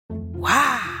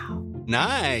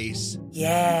Nice.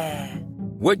 Yeah.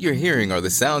 What you're hearing are the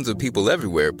sounds of people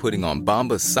everywhere putting on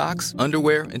Bombas socks,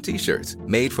 underwear, and T-shirts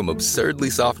made from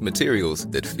absurdly soft materials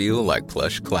that feel like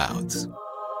plush clouds.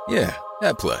 Yeah,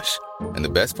 that plush. And the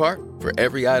best part? For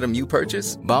every item you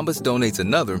purchase, Bombas donates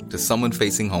another to someone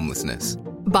facing homelessness.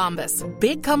 Bombas.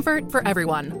 Big comfort for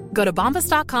everyone. Go to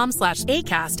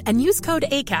bombas.com/ACAST and use code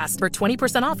ACAST for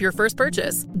 20% off your first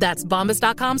purchase. That's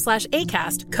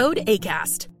bombas.com/ACAST. Code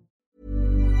ACAST.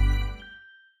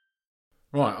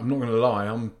 Right, I'm not going to lie,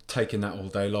 I'm taking that all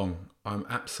day long. I'm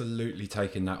absolutely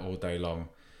taking that all day long.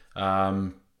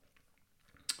 I'll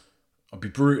be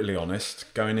brutally honest,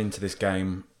 going into this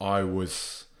game, I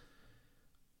was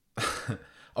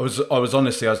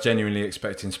genuinely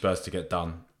expecting Spurs to get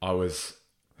done. I was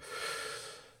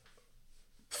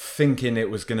thinking it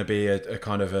was going to be a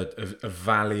kind of a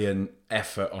valiant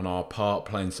effort on our part,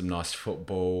 playing some nice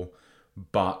football,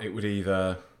 but it would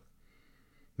either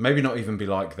maybe not even be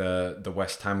like the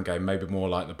West Ham game, maybe more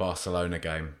like the Barcelona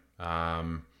game,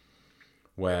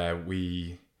 where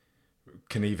we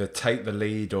can either take the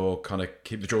lead or kind of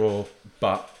keep the draw,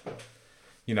 but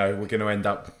we're going to end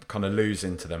up kind of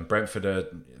losing to them. Brentford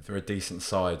they're a decent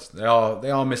side. They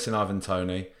are missing Ivan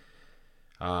Toney,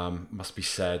 must be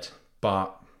said,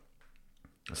 but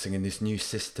I was thinking this new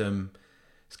system,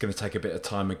 it's going to take a bit of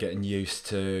time of getting used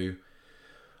to.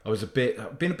 I was been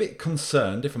a bit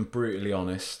concerned, if I'm brutally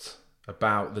honest,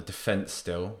 about the defence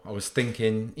still. I was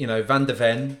thinking, Van der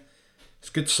Ven, it's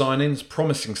a good signing, it's a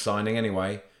promising signing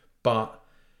anyway, but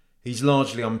he's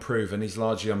largely unproven. He's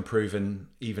largely unproven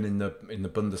even in the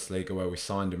Bundesliga where we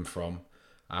signed him from,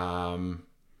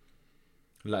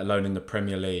 let alone in the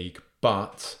Premier League.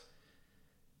 But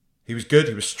he was good,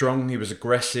 he was strong, he was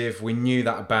aggressive. We knew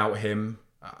that about him.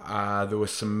 There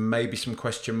was maybe some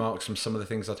question marks from some of the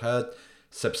things I'd heard.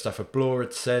 Seb Stafford-Bloor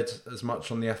had said as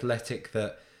much on The Athletic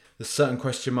that there's certain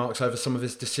question marks over some of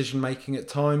his decision making at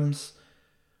times.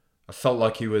 I felt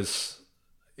like he was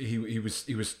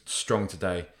strong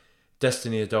today.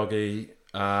 Destiny Udogie.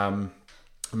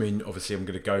 Obviously I'm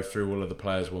going to go through all of the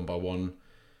players one by one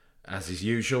as is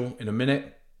usual in a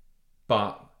minute,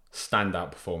 but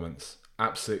standout performance,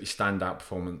 absolutely standout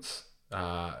performance.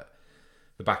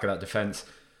 The back of that defence.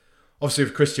 Obviously,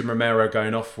 with Christian Romero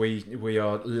going off, we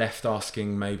are left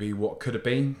asking maybe what could have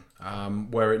been,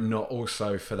 were it not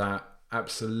also for that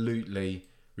absolutely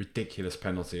ridiculous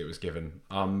penalty it was given.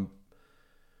 I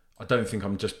don't think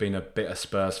I'm just being a bitter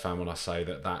Spurs fan when I say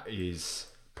that is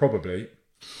probably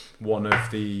one of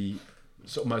the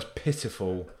sort of most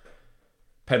pitiful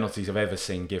penalties I've ever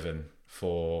seen given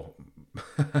for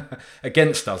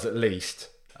against us, at least.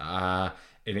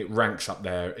 And it ranks up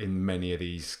there in many of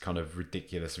these kind of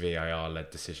ridiculous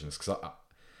VAR-led decisions, because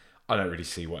I don't really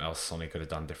see what else Sonny could have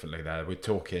done differently there. We're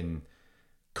talking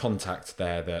contact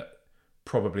there that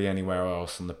probably anywhere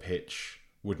else on the pitch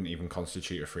wouldn't even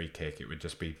constitute a free kick. It would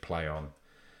just be play on.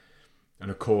 And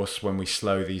of course, when we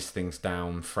slow these things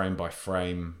down frame by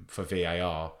frame for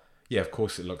VAR, yeah, of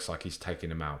course it looks like he's taking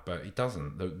him out, but he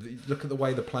doesn't. Look at the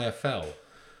way the player fell.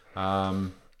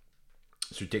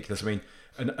 It's ridiculous. I mean,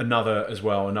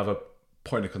 another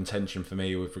point of contention for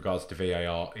me with regards to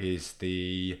VAR is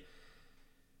the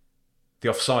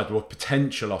offside, or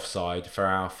potential offside for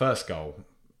our first goal.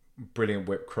 Brilliant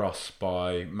whip cross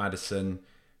by Maddison,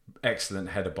 excellent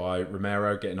header by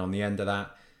Romero, getting on the end of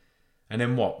that. And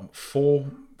then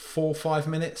 5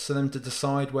 minutes for them to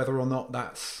decide whether or not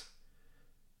that's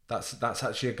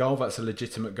actually a goal, that's a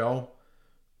legitimate goal.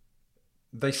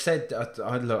 They said,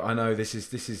 I know this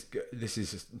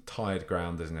is tired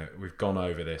ground, isn't it? We've gone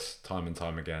over this time and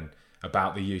time again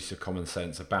about the use of common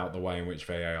sense, about the way in which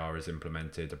VAR is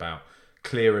implemented, about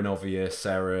clear and obvious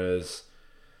errors.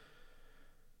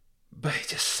 But it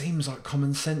just seems like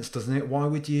common sense, doesn't it? Why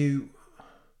would you...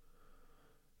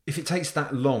 If it takes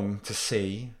that long to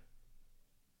see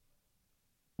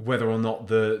whether or not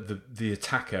the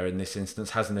attacker in this instance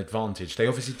has an advantage, they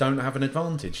obviously don't have an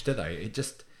advantage, do they? It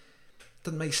just...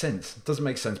 doesn't make sense. It doesn't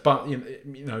make sense. But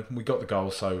we got the goal,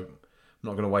 so I'm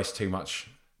not going to waste too much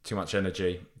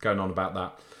energy going on about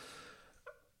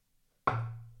that.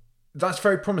 That's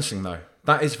very promising, though.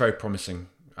 That is very promising.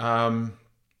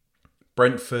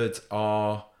 Brentford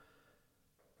are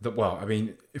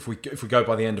if we go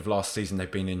by the end of last season,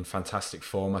 they've been in fantastic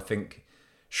form. I think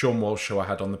Sean Walsh, who I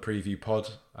had on the preview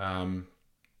pod,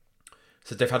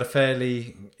 said they've had a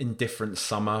fairly indifferent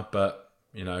summer, but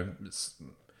it's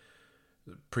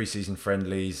pre-season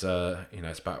friendlies,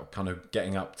 it's about kind of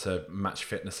getting up to match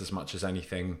fitness as much as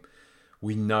anything.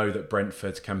 We know that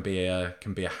Brentford can be a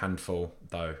handful,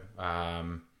 though.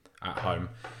 at home.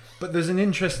 But there's an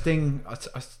interesting... I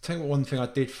tell you what, one thing I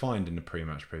did find in the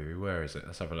pre-match preview. Where is it?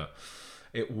 Let's have a look.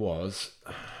 It was...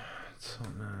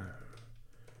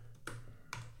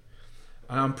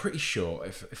 And I'm pretty sure,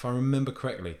 if I remember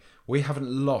correctly, we haven't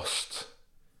lost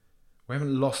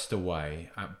away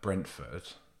at Brentford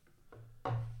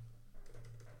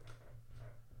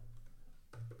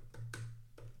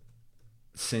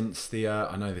since the...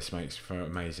 I know this makes for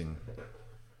amazing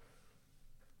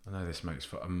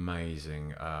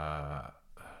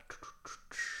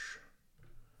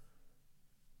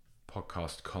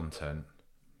podcast content,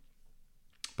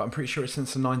 but I'm pretty sure it's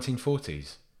since the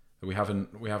 1940s that we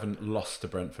haven't lost to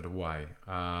Brentford away.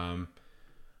 I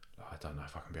don't know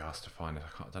if I can be asked to find it.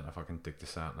 I don't know if I can dig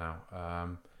this out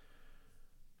now.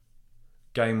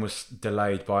 Game was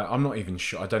delayed by... I'm not even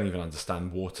sure. I don't even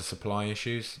understand water supply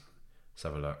issues. Let's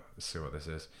have a look. Let's see what this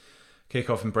is.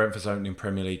 Kick-off in Brentford's opening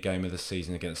Premier League game of the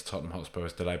season against Tottenham Hotspur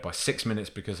was delayed by 6 minutes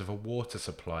because of a water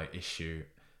supply issue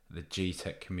at the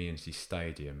G-Tech Community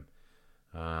Stadium.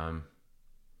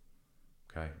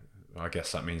 Okay. I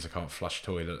guess that means I can't flush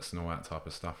toilets and all that type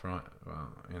of stuff, right?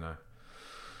 Well, you know.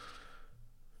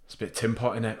 It's a bit tin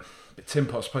pot, innit? It's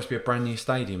supposed to be a brand new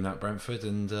stadium, that Brentford,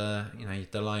 and, you know, you're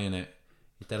delaying it.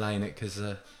 You're delaying it because...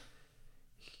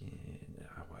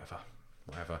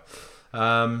 whatever.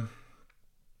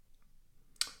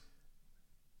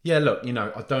 Yeah, look, you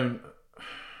know, I don't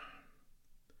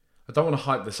want to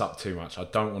hype this up too much. I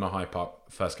don't want to hype up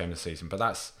first game of the season, but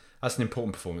that's an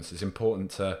important performance. It's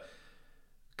important to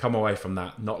come away from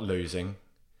that not losing.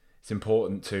 It's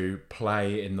important to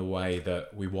play in the way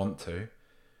that we want to.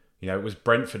 You know, it was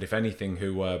Brentford, if anything,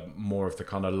 who were more of the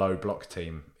kind of low block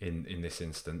team in this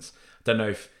instance. I don't know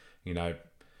if, you know,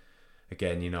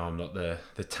 again, you know, I'm not the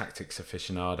tactics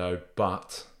aficionado,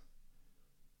 but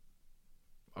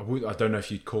I don't know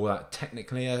if you'd call that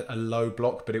technically a low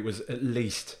block, but it was at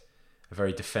least a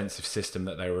very defensive system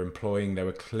that they were employing. They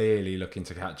were clearly looking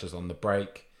to catch us on the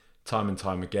break, time and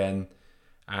time again.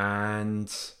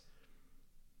 And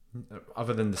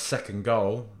other than the second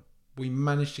goal, we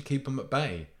managed to keep them at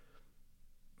bay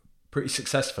pretty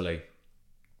successfully.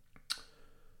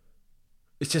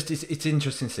 It's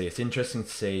interesting to see. It's interesting to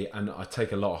see, and I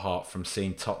take a lot of heart from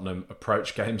seeing Tottenham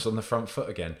approach games on the front foot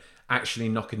again, actually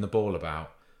knocking the ball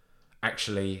about,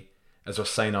 actually, as I was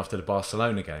saying after the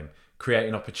Barcelona game,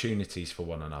 creating opportunities for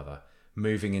one another,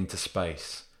 moving into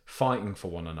space, fighting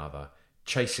for one another,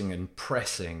 chasing and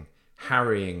pressing,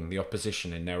 harrying the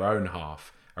opposition in their own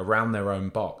half, around their own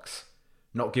box,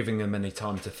 not giving them any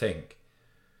time to think.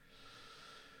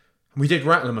 We did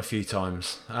rattle them a few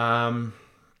times. And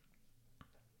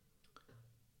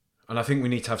I think we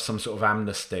need to have some sort of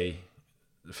amnesty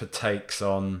for takes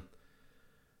on...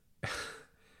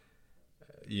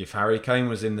 If Harry Kane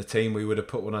was in the team, we would have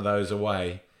put one of those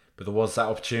away. But there was that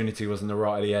opportunity, wasn't there,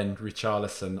 right at the end?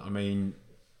 Richarlison, I mean...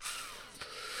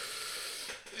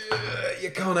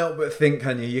 You can't help but think,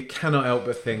 can you? You cannot help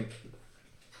but think,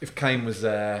 if Kane was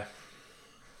there,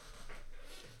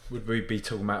 would we be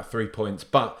talking about 3 points?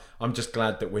 But I'm just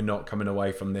glad that we're not coming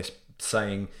away from this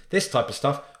saying this type of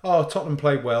stuff. Oh, Tottenham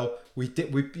played well. We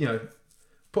you know,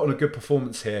 put on a good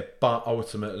performance here, but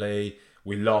ultimately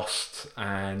we lost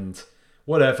and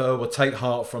whatever. We'll take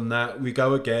heart from that. We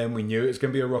go again. We knew it was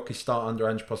going to be a rocky start under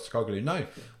Ange Postecoglou. No,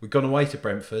 we've gone away to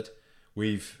Brentford.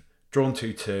 We've drawn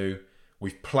 2-2.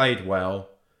 We've played well,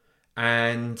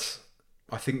 and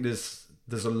I think there's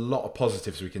a lot of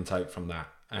positives we can take from that.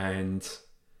 And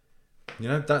you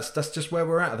know, that's just where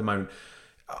we're at the moment.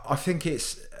 I think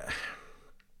it's...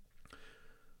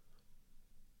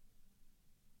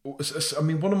 I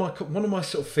mean, one of my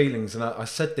sort of feelings, and I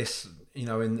said this, you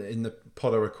know, in the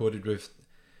pod I recorded with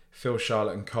Phil,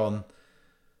 Charlotte, and Con,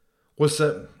 was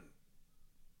that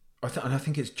I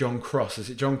think it's John Cross.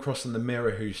 Is it John Cross in the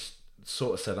Mirror who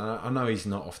sort of said? I know he's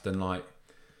not often like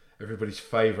everybody's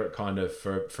favourite kind of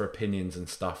for opinions and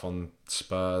stuff on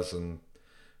Spurs and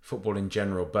football in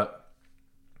general, but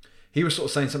he was sort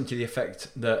of saying something to the effect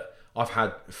that I've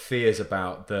had fears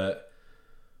about, that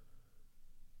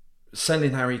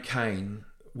selling Harry Kane,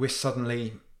 we're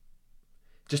suddenly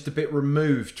just a bit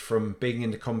removed from being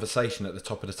in the conversation at the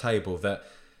top of the table. That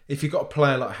if you've got a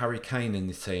player like Harry Kane in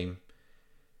the team,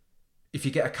 if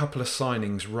you get a couple of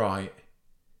signings right,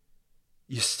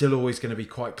 you're still always going to be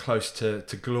quite close to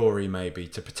glory, maybe,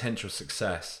 to potential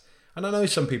success. And I know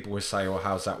some people will say, well,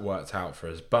 how's that worked out for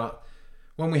us? But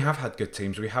when we have had good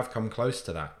teams, we have come close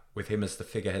to that, with him as the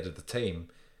figurehead of the team.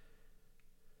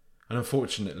 And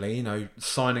unfortunately, you know,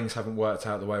 signings haven't worked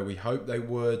out the way we hoped they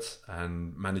would,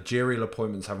 and managerial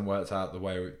appointments haven't worked out the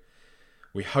way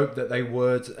we hoped that they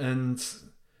would. And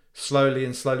slowly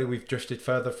we've drifted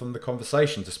further from the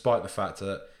conversation, despite the fact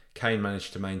that Kane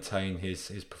managed to maintain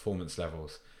his performance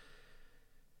levels.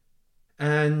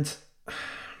 And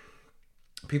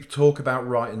people talk about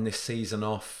writing this season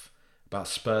off, about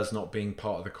Spurs not being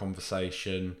part of the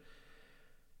conversation.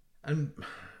 And,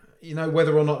 you know,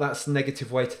 whether or not that's a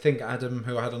negative way to think, Adam,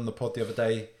 who I had on the pod the other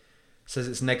day, says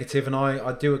it's negative, and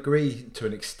I do agree to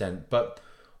an extent. But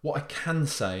what I can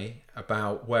say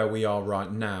about where we are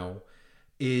right now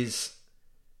is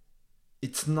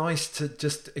it's nice to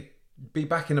just be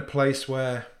back in a place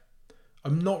where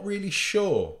I'm not really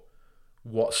sure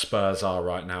what Spurs are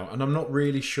right now, and I'm not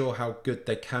really sure how good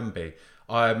they can be.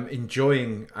 I'm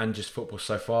enjoying Ange's football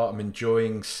so far. I'm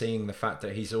enjoying seeing the fact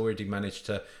that he's already managed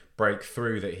to break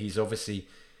through, that he's obviously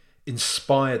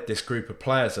inspired this group of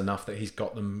players enough that he's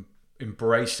got them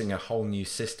embracing a whole new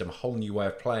system, a whole new way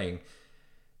of playing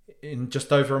in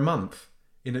just over a month.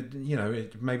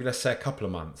 Maybe let's say a couple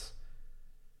of months.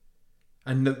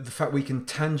 And the fact we can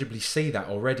tangibly see that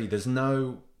already, there's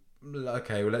no,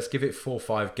 okay, well, let's give it 4 or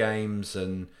 5 games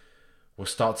and we'll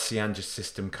start to see Ange's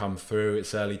system come through.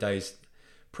 It's early days.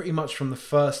 Pretty much from the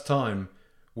first time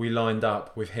we lined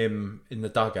up with him in the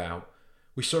dugout,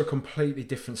 we saw a completely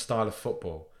different style of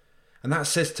football. And that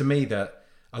says to me that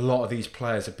a lot of these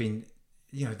players have been,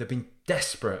 they've been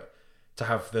desperate to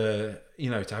have the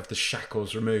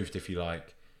shackles removed, if you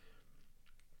like.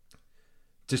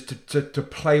 Just to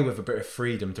play with a bit of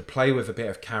freedom, to play with a bit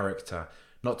of character,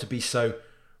 not to be so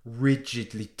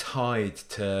rigidly tied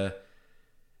to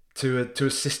a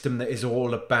system that is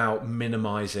all about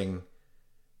minimising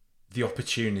the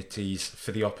opportunities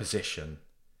for the opposition,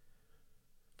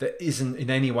 that isn't in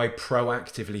any way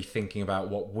proactively thinking about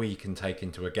what we can take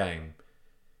into a game.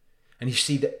 And you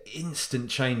see the instant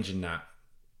change in that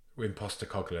with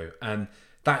Postecoglou, and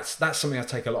that's something I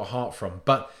take a lot of heart from.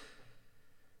 But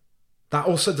that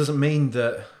also doesn't mean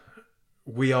that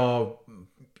we are,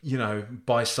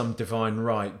 by some divine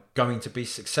right, going to be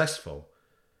successful.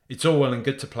 It's all well and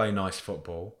good to play nice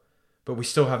football, but we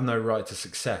still have no right to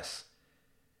success.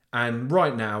 And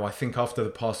right now, I think after the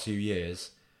past few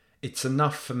years, it's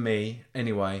enough for me,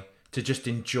 anyway, to just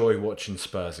enjoy watching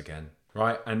Spurs again,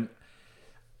 right? And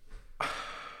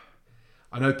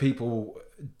I know people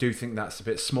do think that's a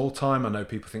bit small time. I know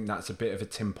people think that's a bit of a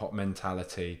tin pot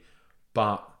mentality.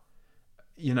 But,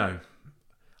 I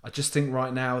just think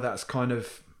right now that's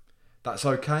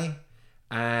okay.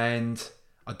 And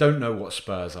I don't know what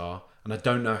Spurs are, and I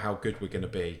don't know how good we're going to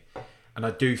be. And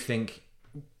I do think,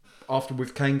 after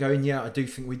with Kane going, I do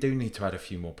think we do need to add a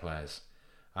few more players.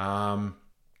 And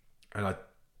I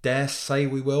dare say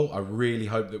we will. I really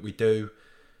hope that we do.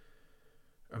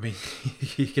 I mean,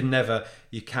 you can never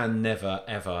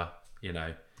ever,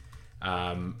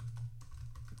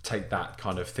 take that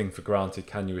kind of thing for granted,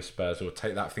 can you, with Spurs? Or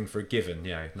take that thing for a given,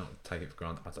 not take it for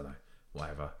granted. I don't know,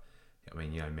 whatever. I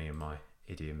mean, me and my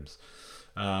idioms.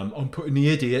 I'm putting the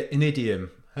idiot in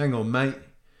idiom. Hang on, mate.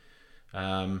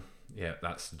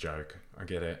 That's the joke. I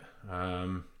get it.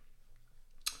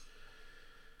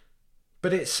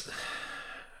 But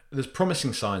there's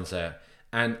promising signs there.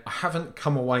 And I haven't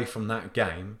come away from that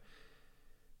game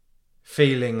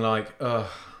feeling like, we're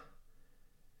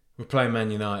playing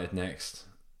Man United next.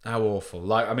 How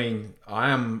awful. I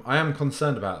am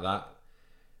concerned about that.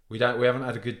 We haven't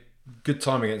had a good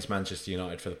time against Manchester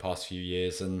United for the past few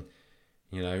years, and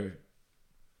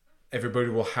everybody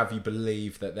will have you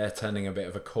believe that they're turning a bit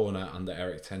of a corner under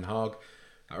Erik ten Hag.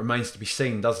 That remains to be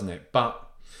seen, doesn't it? But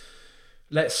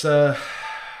let's wait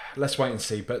and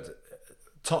see. But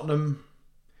Tottenham,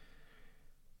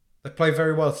 they play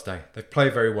very well today. They play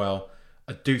very well.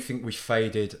 I do think we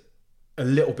faded a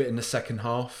little bit in the second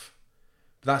half.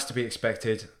 That's to be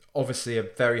expected. Obviously, a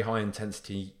very high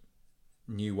intensity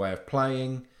new way of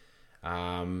playing.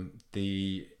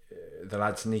 The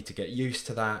lads need to get used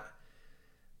to that.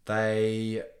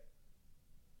 They,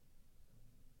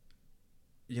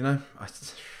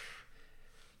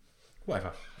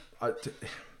 whatever.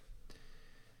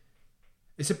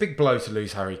 It's a big blow to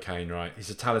lose Harry Kane, right?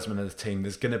 He's a talisman of the team.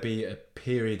 There's going to be a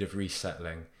period of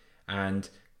resettling, and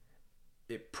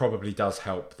it probably does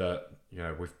help that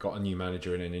we've got a new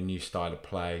manager in and a new style of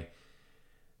play.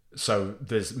 So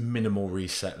there's minimal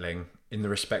resettling in the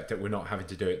respect that we're not having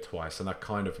to do it twice. And I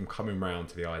kind of am coming round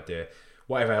to the idea,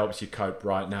 whatever helps you cope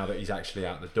right now that he's actually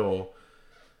out the door,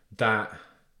 that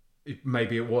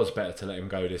maybe it was better to let him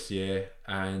go this year,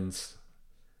 and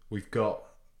we've got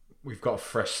a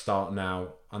fresh start now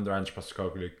under Ange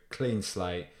Postecoglou, clean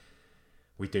slate.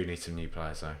 We do need some new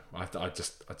players though. I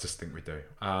just think we do.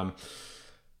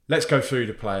 Let's go through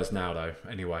the players now though.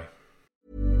 Anyway.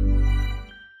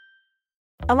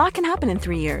 A lot can happen in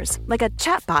 3 years, like a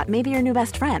chatbot may be your new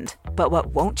best friend. But what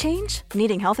won't change?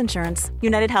 Needing health insurance.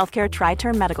 United Healthcare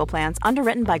Tri-Term Medical Plans,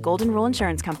 underwritten by Golden Rule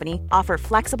Insurance Company, offer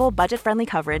flexible, budget-friendly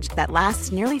coverage that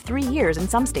lasts nearly 3 years in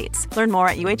some states. Learn more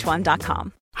at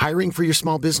uh1.com. Hiring for your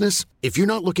small business? If you're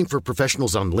not looking for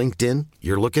professionals on LinkedIn,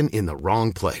 you're looking in the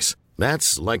wrong place.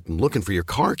 That's like looking for your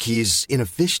car keys in a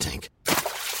fish tank.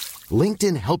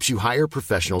 LinkedIn helps you hire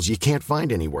professionals you can't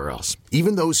find anywhere else,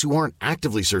 even those who aren't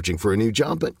actively searching for a new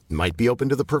job but might be open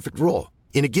to the perfect role.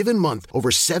 In a given month, over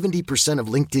 70% of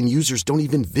LinkedIn users don't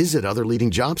even visit other leading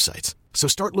job sites. So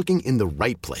start looking in the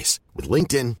right place. With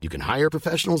LinkedIn, you can hire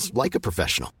professionals like a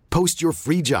professional. Post your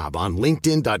free job on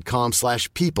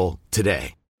linkedin.com/people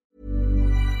today.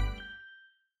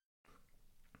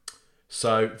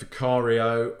 So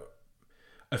Vicario,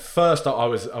 at first I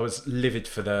was livid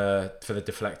for the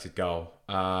deflected goal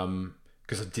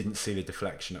because I didn't see the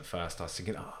deflection at first. I was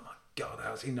thinking, oh my God,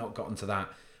 how has he not gotten to that?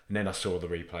 And then I saw the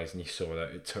replays, and you saw that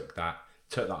it took that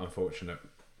unfortunate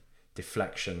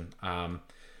deflection.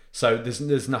 So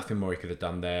there's nothing more he could have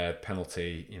done there.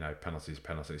 Penalty, penalties,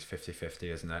 50-50,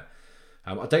 isn't it?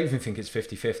 I don't even think it's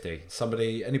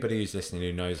 50-50. Anybody who's listening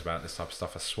who knows about this type of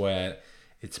stuff, I swear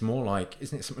it's more like,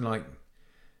 isn't it something like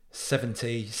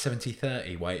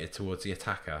 70-30 weighted towards the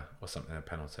attacker or something, a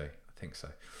penalty? I think so.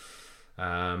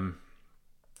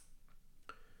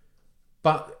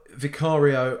 But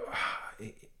Vicario,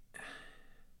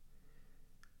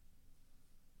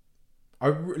 I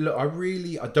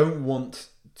don't want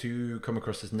to come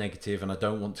across as negative, and I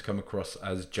don't want to come across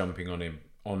as jumping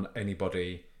on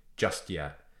anybody just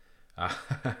yet.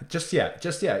 Just yet.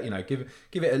 Give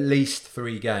it at least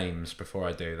 3 games before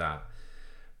I do that.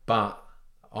 But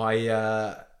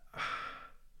I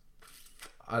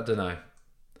don't know.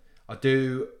 I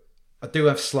do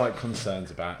have slight concerns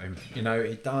about him. He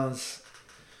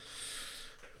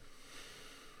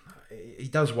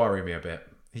does worry me a bit.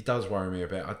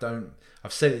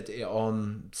 I've said it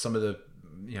on some of the,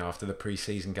 after the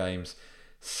pre-season games.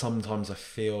 Sometimes I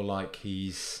feel like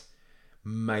he's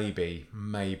maybe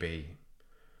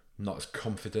not as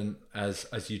confident as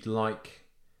you'd like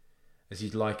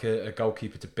a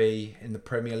goalkeeper to be in the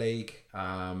Premier League.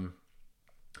 I'm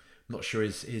not sure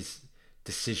his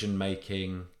decision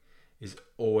making is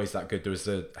always that good. There was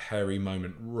a hairy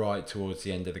moment right towards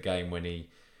the end of the game when he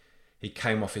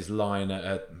came off his line at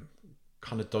a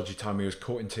kind of dodgy time. He was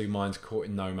caught in two minds, caught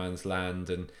in no man's land,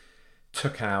 and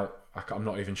took out, I'm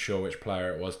not even sure which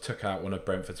player it was, took out one of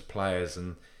Brentford's players.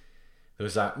 And there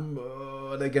was that,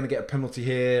 are they going to get a penalty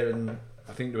here? And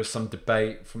I think there was some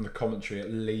debate from the commentary at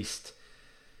least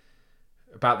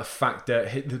about the fact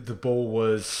that the ball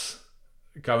was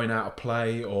going out of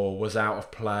play or was out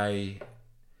of play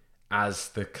as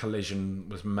the collision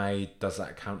was made. Does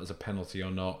that count as a penalty or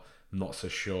not? I'm not so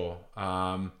sure.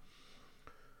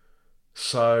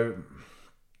 So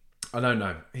I don't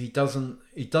know. He doesn't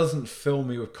fill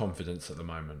me with confidence at the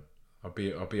moment. I'll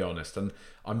be honest, and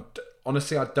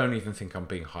honestly I don't even think I'm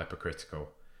being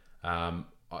hypercritical. I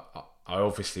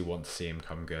obviously want to see him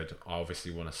come good. I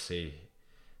obviously want to see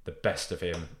the best of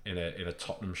him in a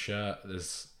Tottenham shirt.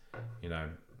 As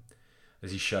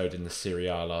he showed in the Serie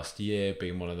A last year,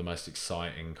 being one of the most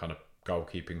exciting kind of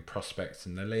goalkeeping prospects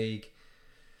in the league.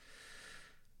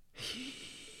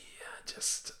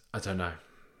 I don't know.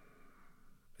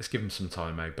 Let's give him some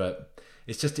time, mate. But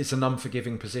it's an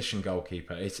unforgiving position,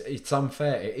 goalkeeper. It's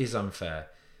unfair. It is unfair.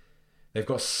 They've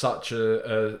got such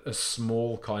a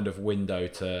small kind of window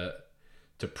to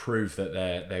prove that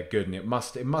they're good, and it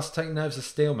must take nerves of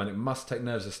steel, man. It must take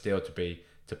nerves of steel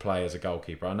to play as a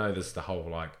goalkeeper. I know there's the whole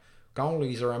like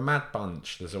goalies are a mad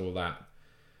bunch. There's all that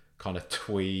kind of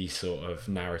twee sort of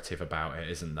narrative about it,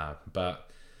 isn't there? But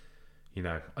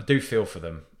I do feel for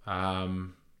them.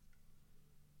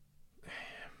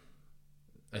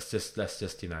 Let's just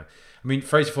I mean,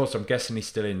 Fraser Forster, I'm guessing he's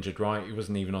still injured, right? He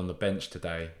wasn't even on the bench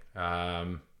today.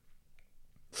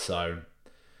 So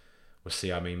we'll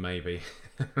see. I mean, maybe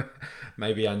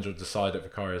Andrew will decide that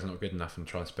Vicario is not good enough and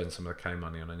try and spend some of the K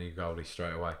money on a new goalie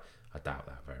straight away. I doubt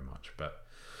that very much, but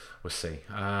we'll see.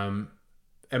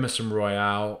 Emerson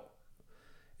Royale.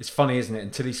 It's funny, isn't it?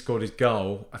 Until he scored his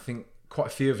goal, I think quite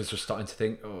a few of us were starting to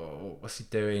think, oh, what's he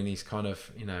doing? He's kind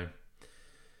of,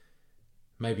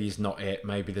 maybe he's not it.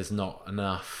 Maybe there's not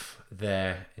enough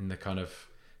there in the kind of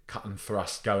cut and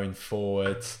thrust going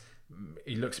forwards.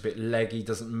 He looks a bit leggy,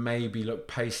 doesn't maybe look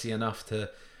pacey enough to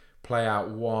play out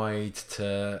wide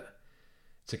to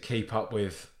keep up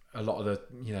with a lot of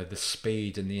the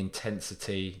speed and the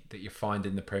intensity that you find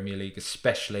in the Premier League,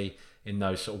 especially in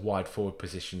those sort of wide forward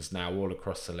positions now all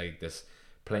across the league. There's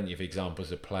plenty of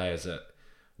examples of players that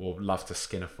will love to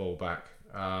skin a fullback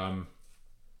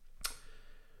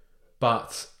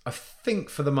But I think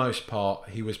for the most part,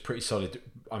 he was pretty solid.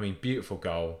 I mean, beautiful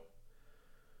goal.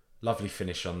 Lovely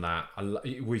finish on that.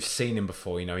 We've seen him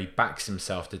before, you know, he backs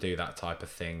himself to do that type of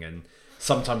thing. And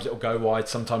sometimes it'll go wide.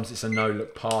 Sometimes it's a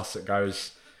no-look pass that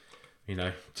goes, you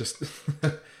know, just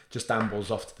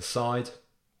ambles off to the side.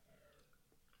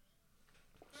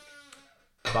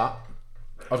 But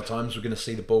other times we're going to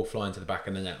see the ball fly into the back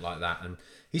of the net like that. And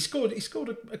he scored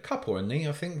a couple, hasn't he?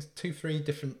 I think 2-3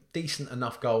 different decent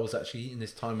enough goals actually in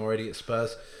his time already at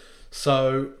Spurs.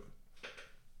 So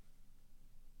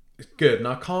it's good. And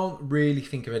I can't really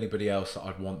think of anybody else that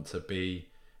I'd want to be,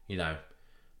 you know,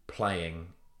 playing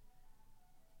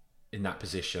in that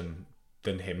position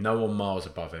than him. No one miles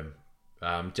above him.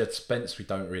 Jed Spence, we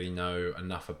don't really know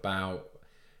enough about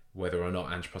whether or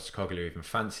not Ange Postecoglou even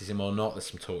fancies him or not. There's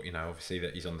some talk, you know, obviously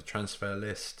that he's on the transfer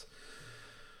list.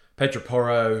 Pedro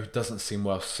Porro doesn't seem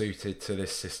well suited to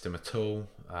this system at all.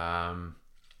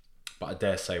 But I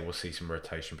dare say we'll see some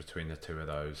rotation between the two of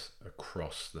those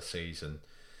across the season.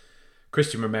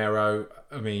 Christian Romero,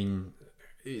 I mean,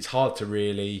 it's hard to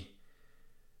really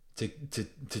to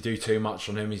do too much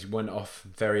on him. He went off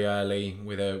very early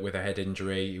with a head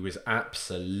injury. He was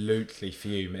absolutely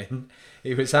fuming.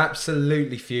 He was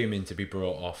absolutely fuming to be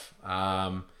brought off.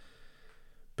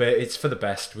 But it's for the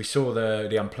best. We saw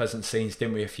the unpleasant scenes,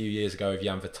 didn't we, a few years ago with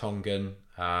Jan Vertonghen.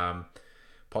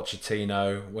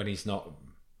 Pochettino, when he's not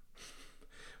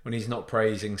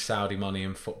praising Saudi money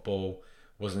in football,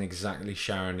 wasn't exactly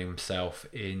showering himself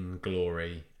in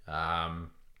glory.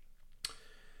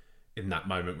 In that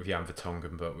moment with Jan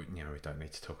Vertonghen, but we don't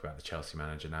need to talk about the Chelsea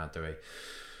manager now, do we?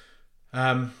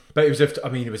 But it was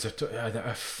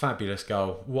a fabulous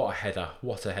goal. What a header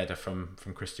from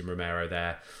Christian Romero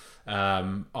there.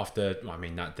 After,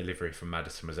 that delivery from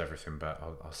Maddison was everything, but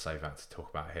I'll save that to talk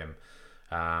about him.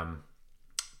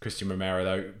 Christian Romero,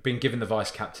 though, been given the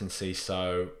vice captaincy,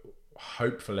 so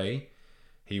hopefully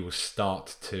he will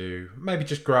start to maybe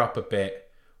just grow up a bit,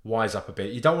 wise up a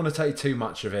bit. You don't want to take too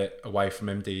much of it away from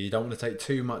him, do you? You don't want to take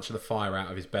too much of the fire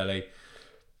out of his belly.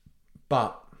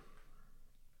 But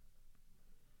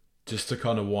just to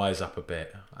kind of wise up a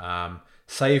bit.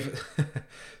 Save the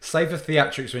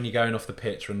theatrics when you're going off the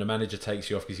pitch, when the manager takes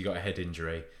you off because you got a head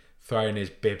injury, throwing his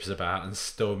bibs about and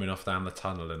storming off down the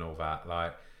tunnel and all that.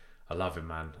 Like, I love him,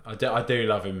 man. I do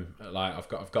love him. Like,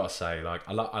 I've got to say, like,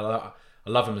 I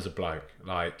love him as a bloke.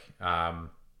 Like,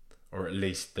 or at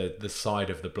least the side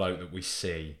of the bloke that we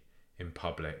see in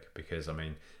public. Because,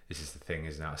 this is the thing,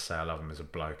 isn't it? I say I love him as a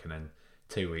bloke, and then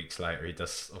 2 weeks later he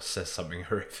does or says something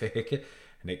horrific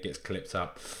and it gets clipped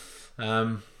up.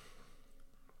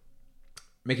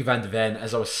 Mickey van der Ven,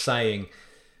 as I was saying,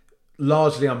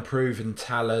 largely unproven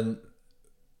talent.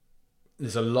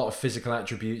 There's a lot of physical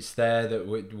attributes there that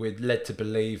we're led to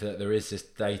believe that there is this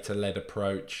data-led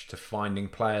approach to finding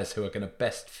players who are going to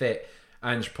best fit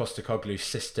Ange Postecoglou's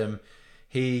system.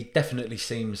 He definitely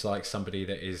seems like somebody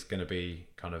that is going to be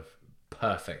kind of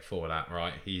perfect for that,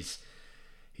 right? He's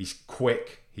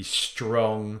quick, he's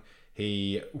strong,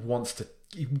 he wants to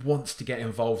get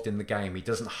involved in the game. He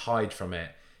doesn't hide from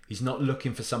it. He's not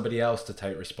looking for somebody else to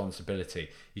take responsibility.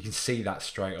 You can see that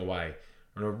straight away.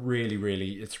 And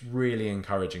it's really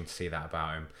encouraging to see that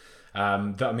about him.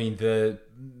 The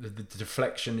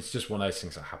deflection, it's just one of those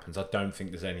things that happens. I don't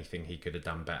think there's anything he could have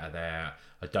done better there.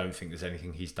 I don't think there's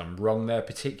anything he's done wrong there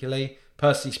particularly.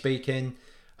 Personally speaking,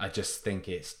 I just think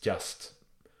it's just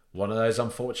one of those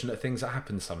unfortunate things that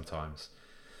happen sometimes.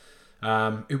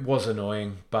 It was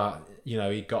annoying, but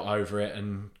he got over it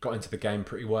and got into the game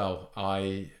pretty well.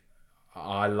 I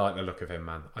like the look of him,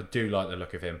 man. I do like the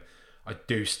look of him. I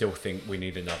do still think we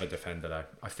need another defender, though.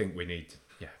 I think we need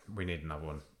another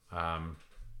one.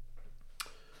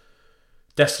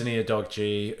 Destiny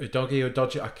Udogie,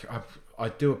 I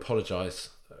do apologise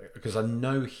because I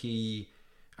know he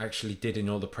actually did in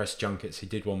all the press junkets. He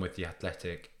did one with The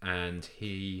Athletic and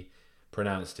he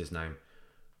pronounced his name.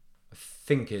 I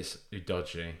think it's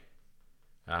Udogie,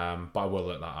 but I will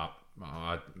look that up.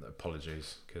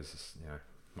 Apologies because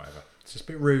whatever. It's just a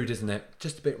bit rude, isn't it?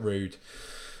 Just a bit rude.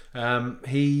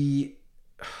 He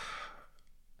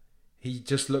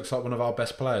just looks like one of our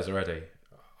best players already.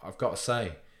 I've got to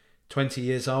say, 20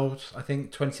 years old,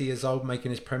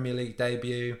 making his Premier League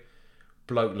debut.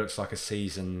 Bloke looks like a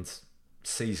seasoned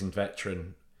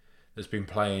veteran that's been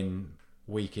playing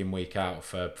week in, week out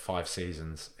for 5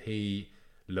 seasons. He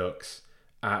looks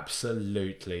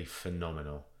absolutely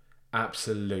phenomenal.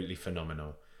 Absolutely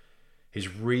phenomenal.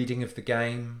 His reading of the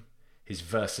game, his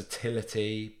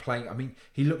versatility, playing.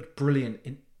 He looked brilliant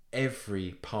in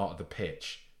every part of the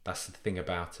pitch. That's the thing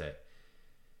about it.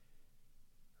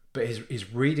 But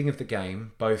his reading of the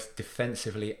game, both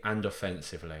defensively and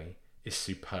offensively, is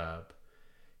superb.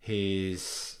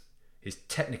 His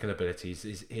technical abilities,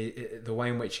 the way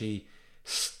in which he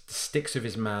sticks with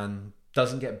his man,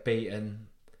 doesn't get beaten,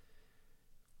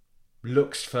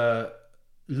 looks for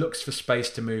space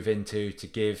to move into, to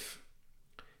give.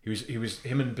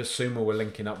 Him and Basuma were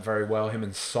linking up very well. Him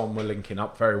and Son were linking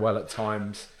up very well at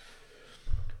times.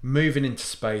 Moving into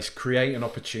space, creating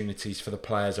opportunities for the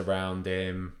players around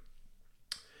him.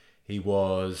 He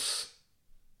was,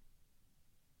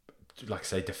 like I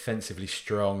say, defensively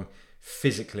strong.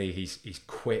 Physically, he's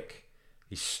quick.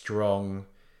 He's strong.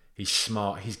 He's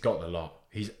smart. He's got the lot.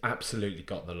 He's absolutely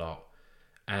got the lot.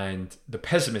 And the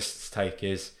pessimist's take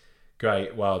is,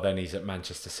 great, well, then he's at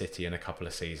Manchester City in a couple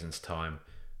of seasons' time.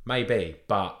 Maybe,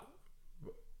 but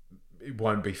it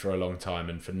won't be for a long time.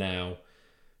 And for now,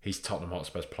 he's Tottenham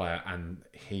Hotspur's player, and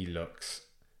he looks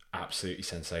absolutely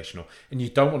sensational. And you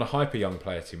don't want to hype a young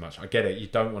player too much. I get it, you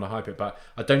don't want to hype it, but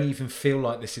I don't even feel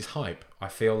like this is hype. I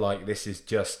feel like this is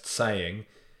just saying,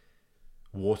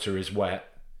 water is wet.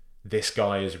 This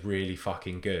guy is really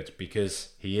fucking good, because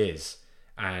he is.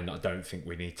 And I don't think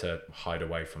we need to hide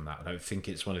away from that. I don't think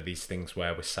it's one of these things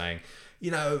where we're saying,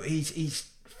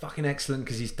 he's fucking excellent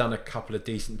because he's done a couple of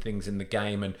decent things in the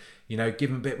game, and give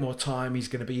him a bit more time, he's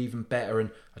going to be even better.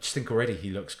 And I just think already he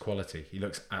looks quality. He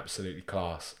looks absolutely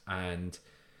class and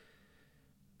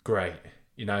great.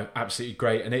 Absolutely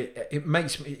great. And it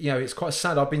makes me, it's quite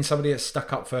sad. I've been somebody that's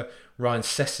stuck up for Ryan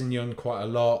Sessegnon quite a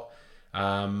lot.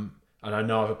 And I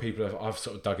know other people I've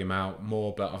sort of dug him out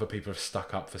more, but other people have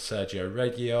stuck up for Sergio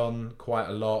Reguilon quite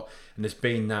a lot. And there's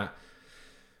been that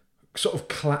sort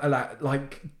of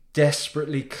like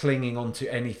desperately clinging onto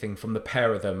anything from the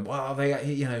pair of them. Well,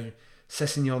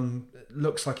 Sessegnon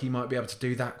looks like he might be able to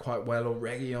do that quite well, or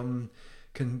Reguilon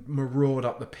can maraud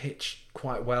up the pitch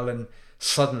quite well, and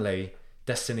suddenly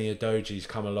Destiny Udoji's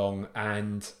come along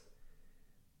and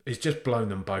he's just blown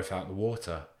them both out of the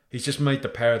water. He's just made the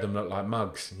pair of them look like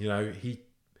mugs.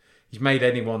 He's made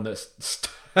anyone that's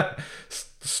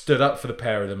stood up for the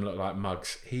pair of them look like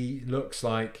mugs. He looks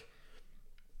like,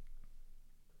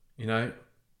 he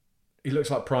looks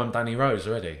like prime Danny Rose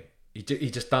already. He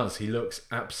just does. He looks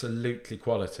absolutely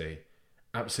quality,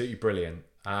 absolutely brilliant,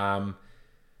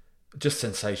 just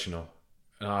sensational,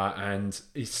 and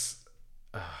it's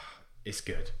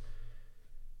good.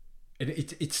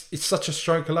 It's such a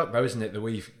stroke of luck though, isn't it, that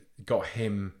we've got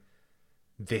him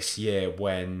this year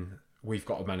when we've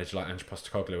got a manager like Ange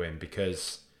Postecoglou in,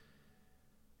 because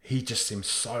he just seems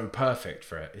so perfect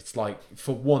for it. It's like,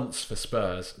 for once for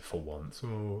Spurs,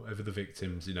 ever the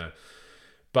victims,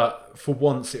 but for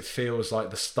once it feels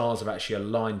like the stars have actually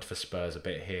aligned for Spurs a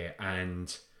bit here,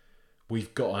 and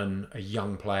we've gotten a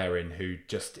young player in who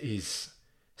just is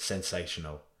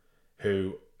sensational,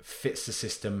 who fits the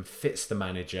system, fits the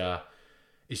manager,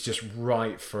 is just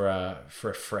right for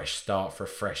a fresh start, for a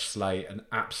fresh slate, an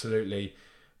absolutely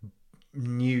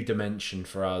new dimension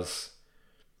for us.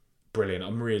 Brilliant.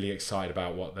 I'm really excited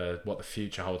about what the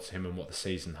future holds for him and what the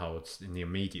season holds in the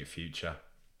immediate future.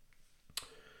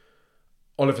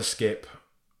 Oliver Skipp.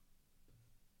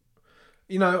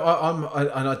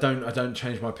 I don't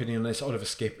change my opinion on this. Oliver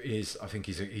Skipp is, I think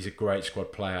he's a great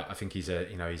squad player. I think he's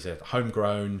a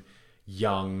homegrown,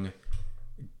 young,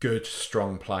 good,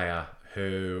 strong player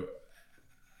who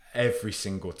every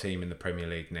single team in the Premier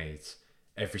League needs.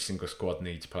 Every single squad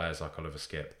needs players like Oliver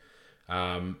Skipp.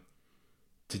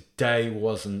 Today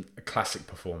wasn't a classic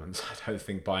performance, I don't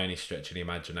think, by any stretch of the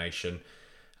imagination.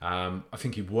 I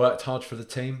think he worked hard for the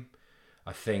team.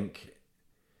 I think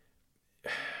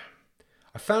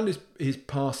I found his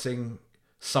passing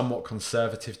somewhat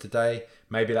conservative today.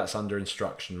 Maybe that's under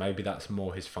instruction. Maybe that's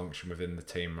more his function within the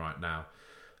team right now.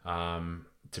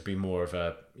 To be more of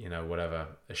a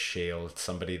shield,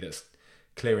 somebody that's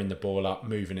clearing the ball up,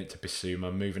 moving it to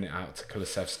Bissouma, moving it out to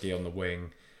Kulusevski on the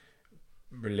wing,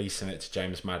 releasing it to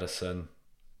James Maddison.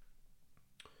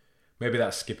 Maybe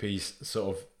that's Skippy's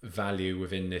sort of value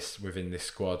within this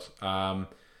squad.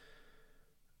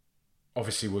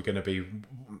 Obviously, we're going to be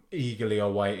eagerly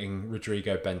awaiting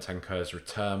Rodrigo Bentancur's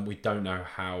return. We don't know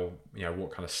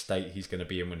what kind of state he's going to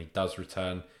be in when he does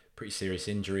return. Pretty serious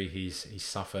injury he's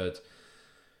suffered.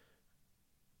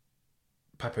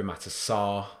 Pape Matar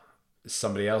Sarr is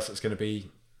somebody else that's going to be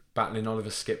battling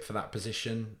Oliver Skipp for that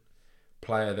position.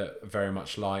 Player that very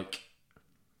much like.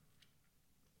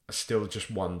 I still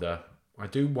just wonder. I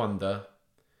do wonder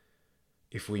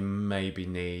if we maybe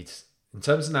need, in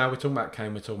terms of now, we're talking about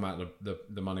Kane, we're talking about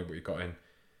the money we've got in.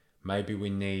 Maybe we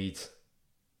need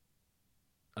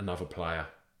another player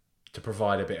to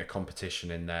provide a bit of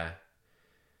competition in there.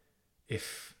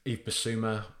 If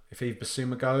Bissouma If Yves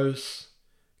Bissouma goes,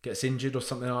 gets injured or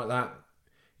something like that,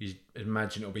 you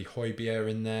imagine it'll be Højbjerg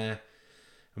in there.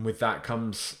 And with that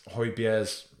comes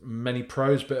Højbjerg's many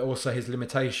pros, but also his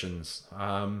limitations.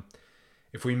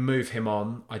 If we move him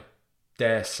on, I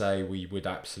dare say we would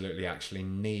absolutely actually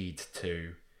need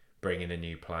to bring in a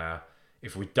new player.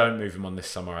 If we don't move him on this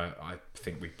summer, I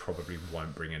think we probably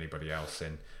won't bring anybody else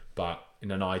in. But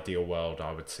in an ideal world,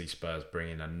 I would see Spurs bring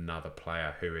in another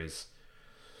player who is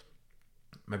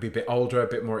maybe a bit older, a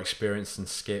bit more experienced than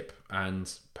Skip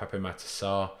and Pape Matar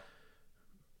Sarr.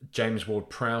 James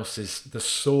Ward-Prowse is the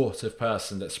sort of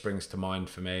person that springs to mind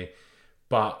for me.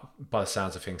 But by the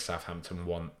sounds of things, Southampton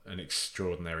want an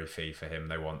extraordinary fee for him.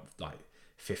 They want like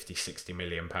 50, 60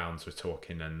 million pounds we're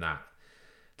talking, and that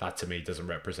to me doesn't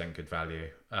represent good value.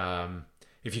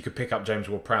 If you could pick up James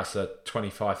Ward-Prowse at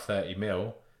 25, 30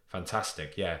 mil,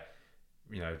 fantastic. Yeah,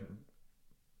 you know,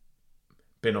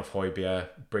 bin off Højbjerg,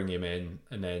 bring him in,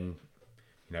 and then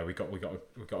we got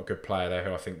a good player there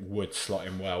who I think would slot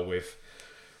in well with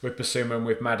Bissouma and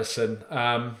with Maddison.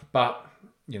 But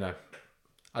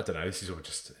I don't know. This is all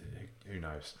just, who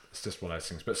knows? It's just one of those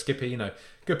things. But Skippy,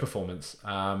 good performance.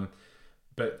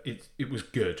 But it was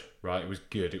good, right? It was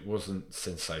good. It wasn't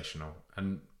sensational.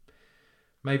 And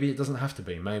maybe it doesn't have to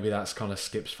be. Maybe that's kind of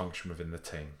Skip's function within the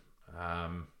team.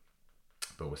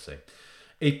 But we'll see.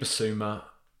 Yves Bissouma,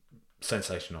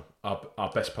 sensational.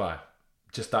 Our best player.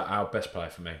 Just our best player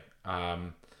for me.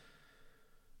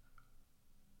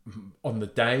 On the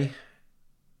day,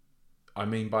 I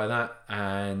mean by that,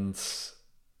 and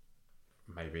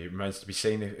maybe it remains to be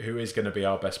seen who is going to be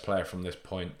our best player from this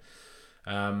point.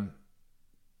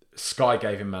 Sky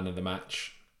gave him man of the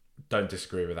match. Don't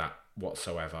disagree with that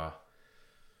whatsoever.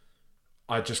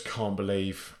 I just can't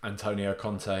believe Antonio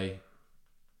Conte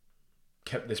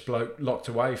kept this bloke locked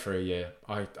away for a year.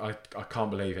 I can't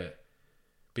believe it,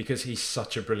 because he's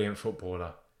such a brilliant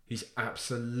footballer. He's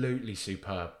absolutely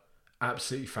superb,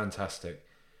 absolutely fantastic.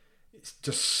 It's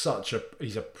just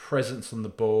he's a presence on the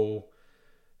ball.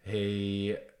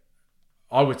 I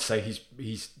would say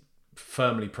he's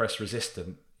firmly press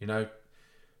resistant.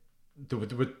 There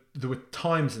were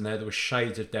times in there were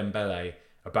shades of Dembele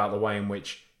about the way in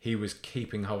which he was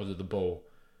keeping hold of the ball,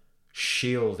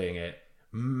 shielding it,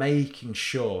 making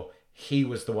sure he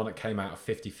was the one that came out of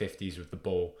 50-50s with the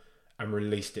ball and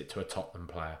released it to a Tottenham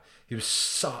player. He was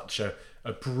such a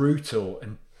brutal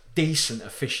and decent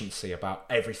efficiency about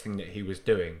everything that he was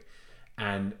doing,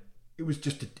 and it was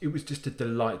just a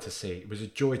delight to see. It was a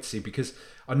joy to see, because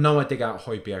I know I dig out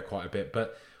Højbjerg quite a bit,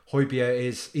 but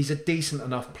Højbjerg he's a decent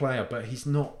enough player, but he's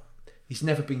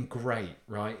never been great,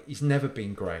 right? He's never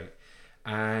been great.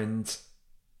 And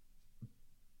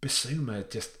Bissouma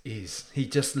just is. He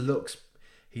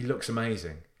looks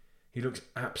amazing. He looks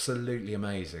absolutely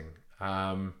amazing.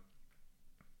 And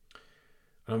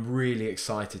I'm really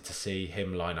excited to see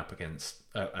him line up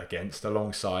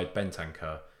alongside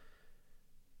Bentancur.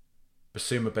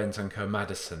 Bissouma, Bentancur,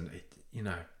 Maddison.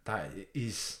 That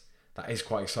is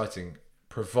quite exciting,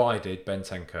 provided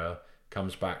Bentancur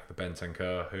comes back, the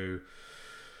Bentancur who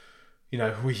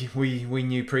we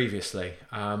knew previously.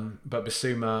 But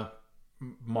Bissouma,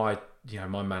 my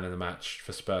man of the match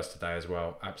for Spurs today as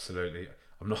well. Absolutely.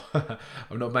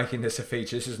 I'm not making this a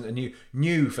feature. This isn't a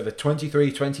new for the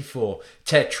 23-24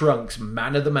 Ted Trunks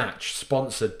man of the match,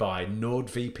 sponsored by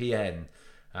NordVPN.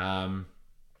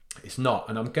 It's not,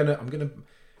 and I'm gonna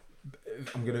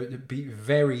be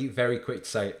very, very quick to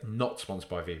say not sponsored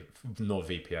by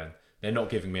NordVPN. They're not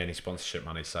giving me any sponsorship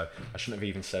money, so I shouldn't have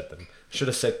even said them. I should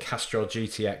have said Castrol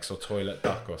GTX or Toilet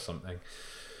Duck or something.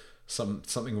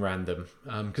 Something random,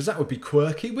 because that would be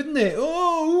quirky, wouldn't it?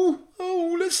 Oh,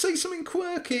 let's say something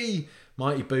quirky.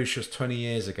 Mighty Boosh was 20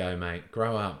 years ago, mate.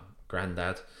 Grow up,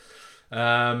 granddad.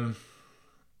 Dejan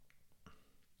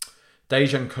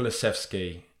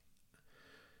Kulusevski.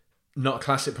 Not a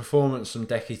classic performance from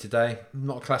Decky today.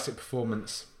 Not a classic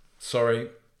performance. Sorry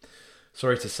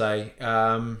to say.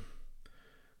 Got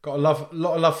a lot of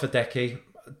love for Decky.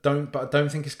 But I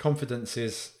don't think his confidence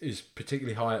is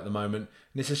particularly high at the moment,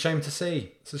 and it's a shame to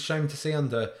see. It's a shame to see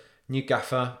under new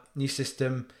gaffer, new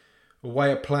system, a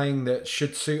way of playing that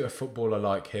should suit a footballer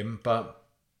like him. But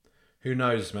who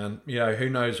knows, man? Who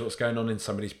knows what's going on in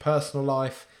somebody's personal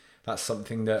life? That's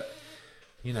something that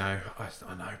I know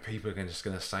people are just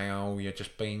going to say, "Oh, you're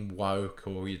just being woke,"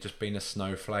 or "You're just being a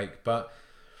snowflake." But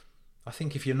I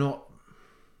think if you're not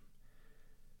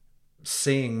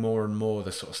seeing more and more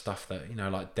the sort of stuff that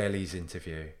like Dele's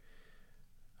interview,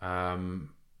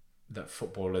 that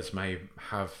footballers may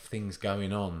have things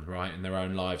going on right in their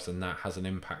own lives, and that has an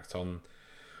impact on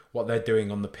what they're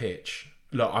doing on the pitch.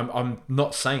 Look, I'm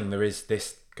not saying there is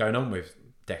this going on with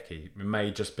Decky. It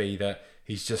may just be that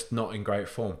he's just not in great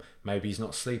form. Maybe he's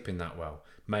not sleeping that well.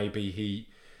 Maybe he,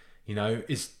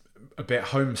 is a bit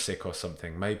homesick or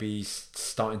something. Maybe he's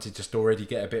starting to just already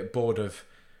get a bit bored of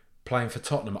playing for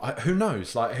Tottenham. Who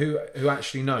knows? Who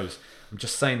actually knows? I'm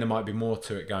just saying there might be more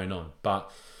to it going on.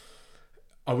 But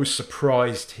I was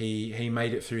surprised he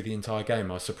made it through the entire game.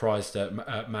 I was surprised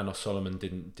that Manos Solomon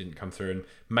didn't come through, and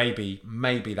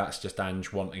maybe that's just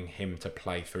Ange wanting him to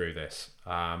play through this.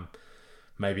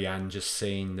 Maybe Ange just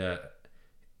seen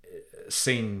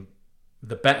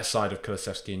the better side of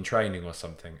Kulusevski in training or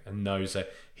something, and knows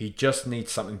that he just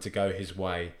needs something to go his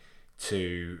way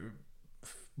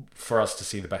for us to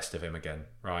see the best of him again,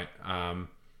 right?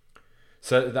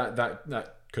 So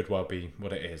that could well be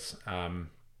what it is.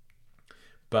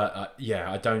 But I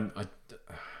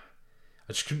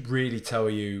just couldn't really tell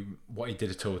you what he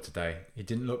did at all today. He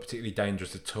didn't look particularly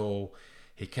dangerous at all.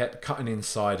 He kept cutting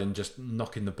inside and just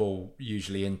knocking the ball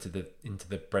usually into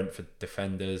the Brentford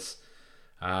defenders.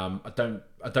 I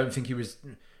don't think he was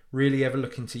really ever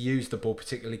looking to use the ball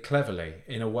particularly cleverly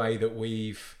in a way that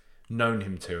we've known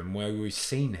him to and where we've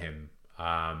seen him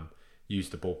use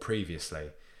the ball previously,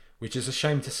 which is a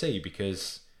shame to see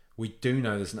because we do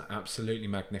know there's an absolutely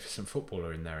magnificent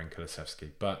footballer in there in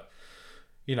Kulusevski, but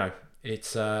it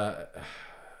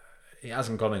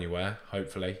hasn't gone anywhere.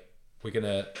 Hopefully, we're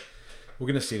gonna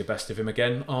see the best of him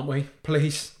again, aren't we?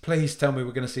 Please tell me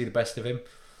we're gonna see the best of him.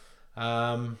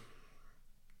 I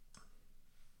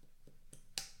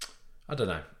don't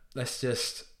know. Let's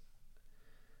just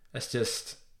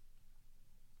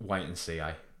wait and see,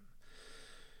 eh?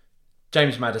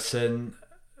 James Maddison,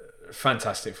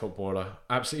 fantastic footballer,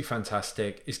 absolutely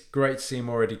fantastic. It's great to see him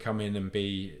already come in and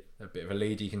be a bit of a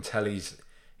leader. You can tell he's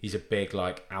a big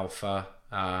alpha.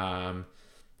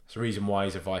 There's a reason why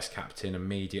he's a vice captain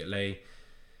immediately.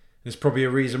 There's probably a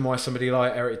reason why somebody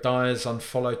like Eric Dyer's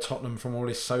unfollowed Tottenham from all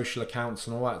his social accounts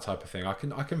and all that type of thing. I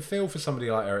can feel for somebody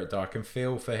like Eric Dyer. I can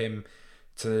feel for him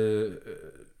to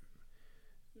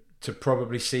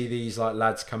probably see these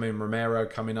lads come in, Romero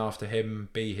coming after him,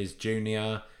 be his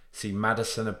junior, see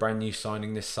Maddison, a brand new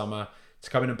signing this summer, to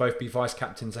come in and both be vice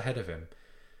captains ahead of him.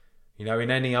 In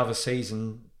any other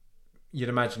season, you'd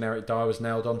imagine Eric Dyer was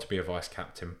nailed on to be a vice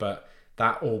captain, but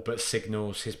that all but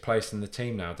signals his place in the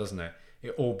team now, doesn't it?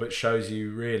 It all but shows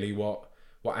you really what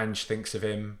Ange thinks of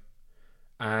him,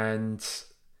 and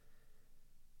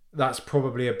that's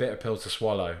probably a bitter pill to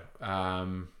swallow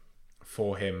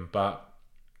for him, but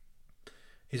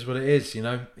is what it is.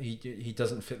 He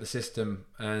doesn't fit the system,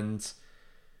 and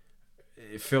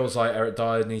it feels like Eric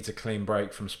Dyer needs a clean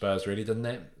break from Spurs, really, doesn't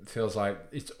it? It feels like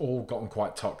it's all gotten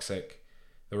quite toxic.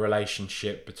 The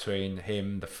relationship between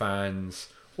him, the fans,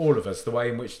 all of us, the way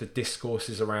in which the discourse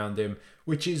is around him,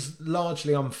 which is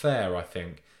largely unfair, I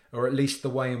think, or at least the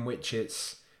way in which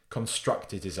it's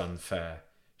constructed is unfair,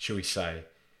 shall we say.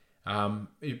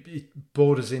 It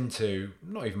borders into,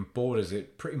 not even borders,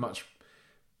 it pretty much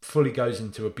fully goes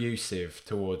into abusive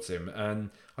towards him,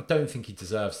 and I don't think he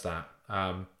deserves that.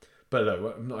 But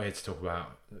look, I'm not here to talk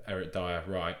about Eric Dyer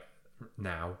right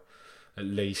now, at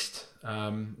least.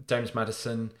 James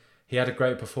Maddison, he had a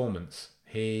great performance.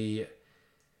 He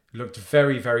looked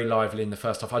very, very lively in the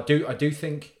first half. I do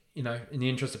think, in the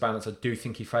interest of balance, I do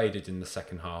think he faded in the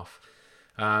second half.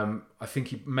 I think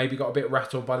he maybe got a bit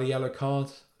rattled by the yellow card.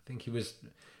 I think he was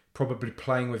probably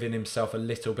playing within himself a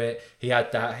little bit. He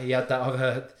had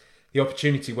the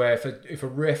opportunity where if a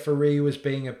referee was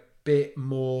being a bit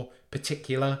more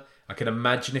particular, I can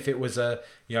imagine if it was a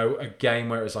game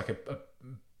where it was like a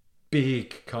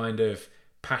big kind of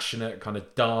passionate kind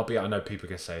of derby. I know people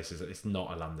can say it's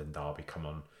not a London derby. Come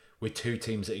on, we're two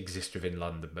teams that exist within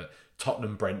London, but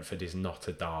Tottenham Brentford is not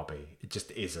a derby. It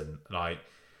just isn't.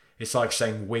 It's like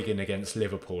saying Wigan against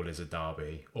Liverpool is a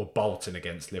derby, or Bolton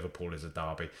against Liverpool is a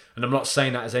derby. And I'm not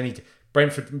saying that as any...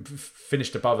 Brentford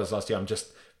finished above us last year.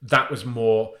 That was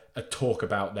more a talk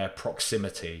about their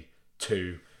proximity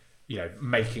to,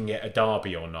 making it a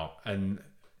derby or not. And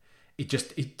it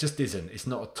just isn't. It's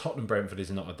not. Tottenham Brentford is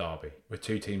not a derby. We're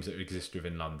two teams that exist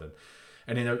within London.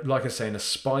 And like I say, in a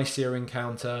spicier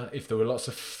encounter, if there were lots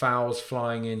of fouls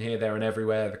flying in here, there and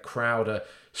everywhere, the crowd are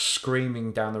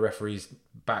screaming down the referee's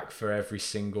back for every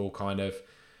single kind of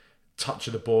touch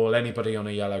of the ball, anybody on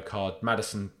a yellow card.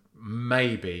 Maddison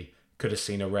maybe could have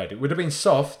seen a red. It would have been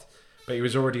soft, but he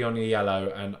was already on a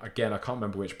yellow. And again, I can't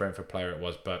remember which Brentford player it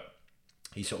was, but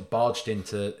he sort of barged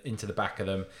into the back of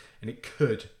them, and it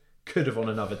could have on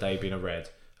another day been a red.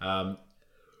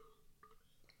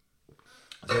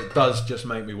 So it does just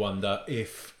make me wonder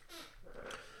if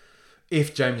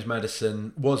James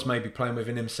Maddison was maybe playing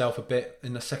within himself a bit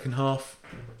in the second half.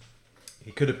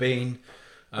 He could have been,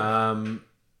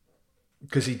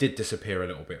 because he did disappear a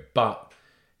little bit. But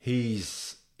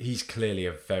he's clearly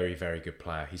a very, very good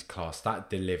player. He's class. That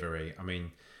delivery, I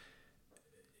mean,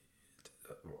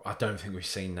 I don't think we've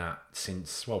seen that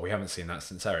since. Well, we haven't seen that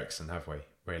since Eriksen, have we?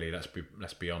 Really, let's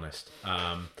be honest.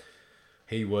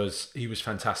 He was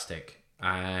fantastic,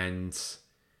 and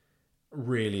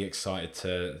really excited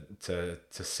to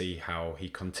see how he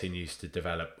continues to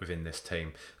develop within this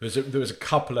team. There was a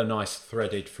couple of nice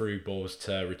threaded through balls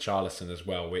to Richarlison as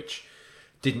well, which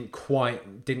didn't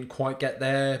quite get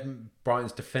there.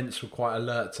 Brighton's defence were quite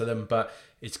alert to them, but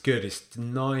it's good. It's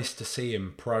nice to see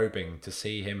him probing, to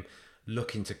see him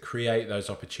looking to create those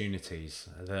opportunities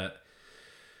that,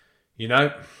 you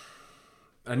know,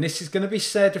 and this is going to be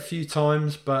said a few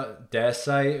times, but dare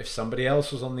say if somebody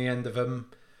else was on the end of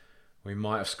them, we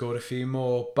might have scored a few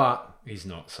more, but he's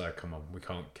not. So come on, we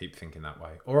can't keep thinking that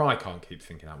way. Or I can't keep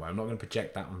thinking that way. I'm not going to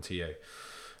project that onto you.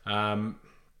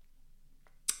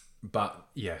 But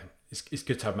yeah, it's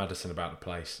good to have Maddison about the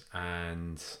place,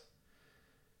 and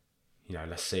you know,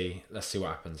 let's see what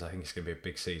happens. I think it's going to be a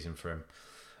big season for him.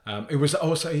 It was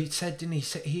also, he said, didn't he?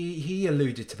 He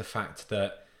alluded to the fact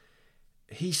that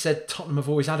he said Tottenham have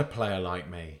always had a player like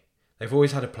me. They've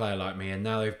always had a player like me, and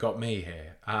now they've got me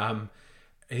here.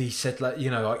 He said, like, you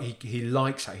know, he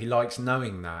likes that. He likes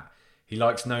knowing that. He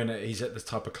likes knowing that he's at the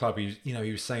type of club. He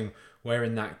was saying,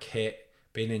 wearing that kit,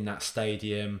 being in that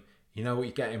stadium. You know what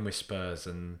you're getting with Spurs,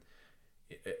 and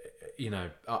you know,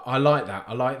 I like that.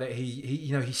 I like that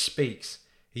he speaks.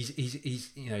 He's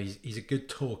a good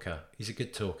talker. He's a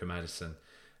good talker, Maddison.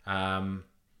 And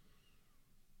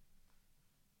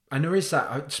there is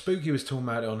that. Spooky was talking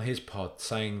about it on his pod,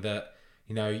 saying that,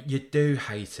 you know, you do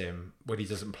hate him when he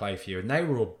doesn't play for you. And they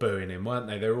were all booing him, weren't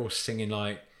they? They were all singing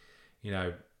like, you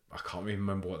know, I can't even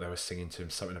remember what they were singing to him.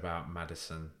 Something about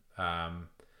Maddison.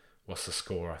 What's the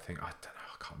score? I think, I don't know.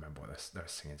 I can't remember what they were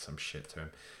singing. Some shit to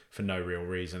him for no real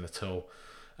reason at all.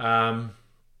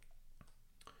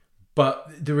 But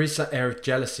there is that air of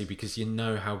jealousy because you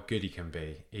know how good he can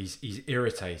be. He's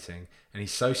irritating, and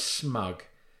he's so smug,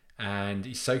 and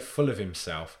he's so full of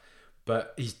himself.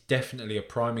 But he's definitely a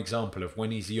prime example of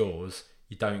when he's yours,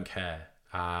 you don't care.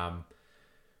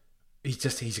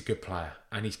 He's a good player,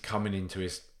 and he's coming into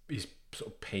his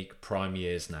sort of peak prime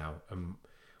years now, and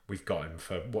we've got him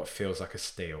for what feels like a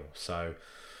steal. So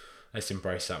let's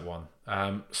embrace that one.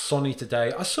 Sonny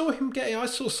today, I saw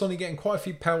Sonny getting quite a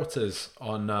few pelters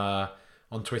on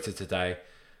Twitter today.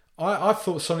 I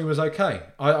thought Sonny was okay.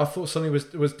 I thought Sonny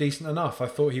was decent enough. I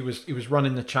thought he was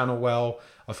running the channel well.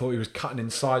 I thought he was cutting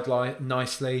inside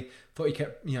nicely. Thought he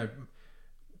kept, you know,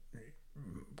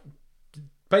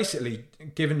 basically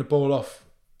giving the ball off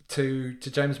to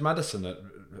James Maddison at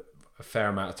a fair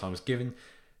amount of times, giving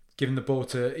the ball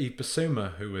to Yves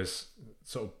Bissouma, who was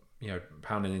sort of, you know,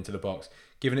 pounding into the box,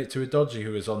 giving it to Udogie,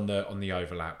 who was on the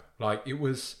overlap. Like, it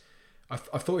was, I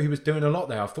thought he was doing a lot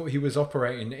there. I thought he was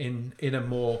operating in a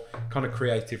more kind of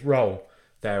creative role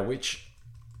there, which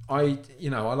I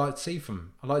like to see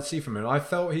from him. And I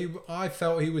felt he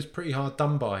was pretty hard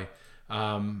done by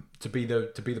to be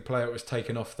the player that was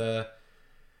taken off to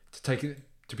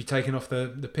be taken off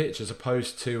the pitch as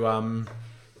opposed to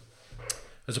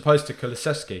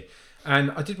Kulusevski.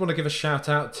 And I did want to give a shout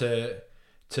out to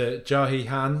Jahi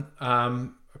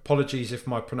Han. Apologies if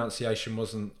my pronunciation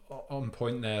wasn't on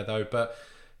point there, though, but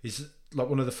he's like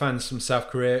one of the fans from South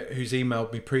Korea who's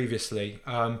emailed me previously.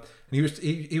 And he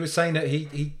was saying that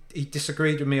he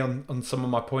disagreed with me on some of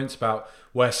my points about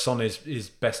where Son is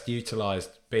best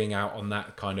utilised, being out on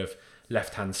that kind of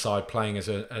left-hand side, playing as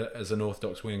an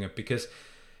orthodox winger, because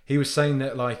he was saying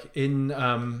that, like,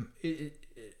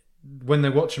 when they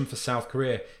watch him for South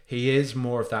Korea, he is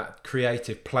more of that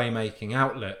creative playmaking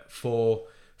outlet for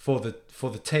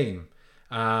the team.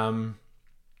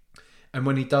 And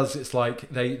when he does, it's like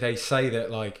they say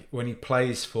that, like, when he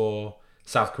plays for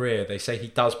South Korea, they say he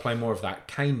does play more of that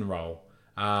Kane role.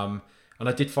 And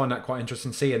I did find that quite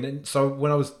interesting to see. And then, so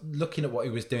when I was looking at what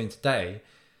he was doing today,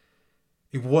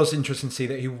 it was interesting to see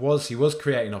that he was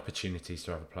creating opportunities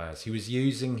to other players. He was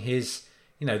using his,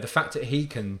 you know, the fact that he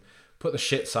can put the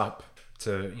shits up,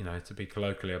 to be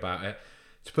colloquially about it,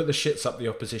 to put the shits up the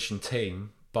opposition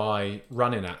team by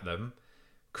running at them,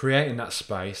 creating that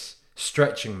space,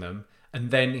 stretching them, and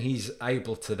then he's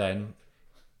able to then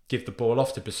give the ball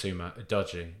off to Bissouma,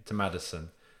 Udogie, to Maddison.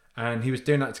 And he was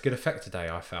doing that to good effect today,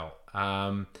 I felt.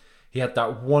 He had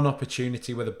that one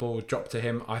opportunity where the ball dropped to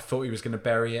him. I thought he was going to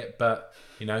bury it, but,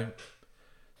 you know,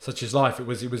 such is life. It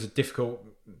was a difficult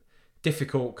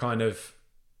kind of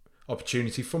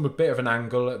opportunity from a bit of an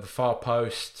angle at the far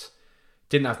post.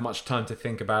 Didn't have much time to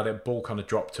think about it. Ball kind of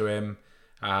dropped to him.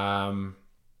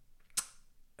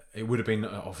 it would have been,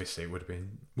 obviously, it would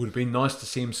have been nice to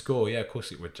see him score. Yeah, of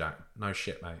course it would, Jack. No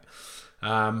shit, mate.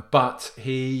 But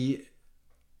he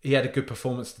had a good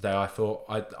performance today. I thought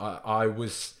I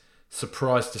was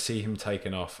surprised to see him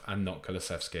taken off and not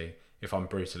Kulusevski, if I'm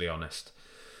brutally honest.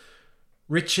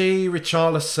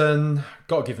 Richarlison,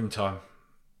 got to give him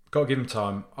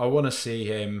time. I want to see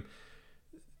him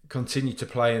continue to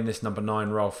play in this number 9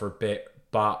 role for a bit,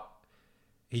 but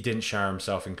he didn't shower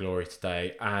himself in glory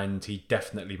today, and he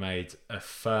definitely made a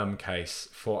firm case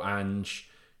for Ange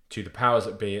to the powers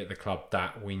that be at the club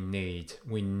that we need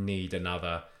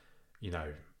another,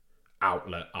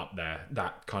 outlet up there,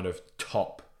 that kind of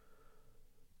top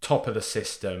of the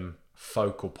system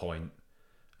focal point.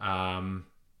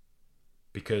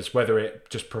 Because whether it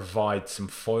just provides some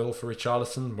foil for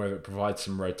Richarlison, whether it provides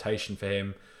some rotation for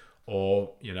him,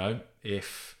 or,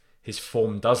 if his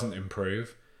form doesn't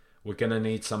improve, we're going to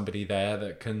need somebody there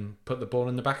that can put the ball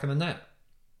in the back of the net.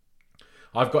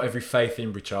 I've got every faith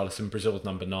in Richarlison, Brazil's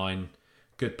number 9.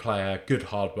 Good player, good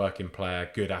hard-working player,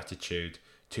 good attitude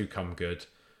to come good.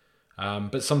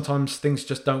 But sometimes things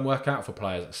just don't work out for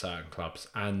players at certain clubs,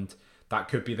 and that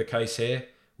could be the case here.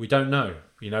 We don't know.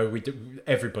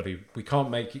 We can't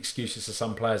make excuses for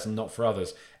some players and not for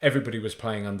others. Everybody was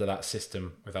playing under that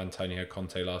system with Antonio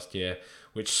Conte last year,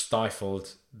 which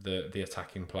stifled the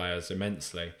attacking players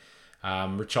immensely.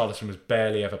 Richarlison was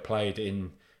barely ever played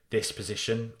in this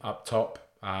position up top,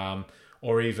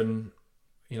 or even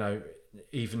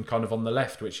kind of on the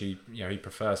left, which he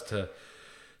prefers to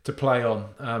play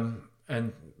on.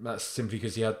 And that's simply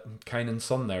because he had Kane and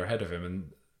Son there ahead of him,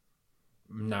 and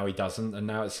now he doesn't, and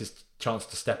now it's his chance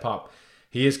to step up.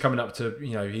 He is coming up to,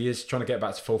 he is trying to get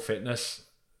back to full fitness.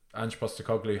 Ange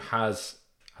Postecoglou has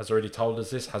already told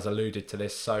us this, has alluded to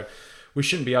this, so we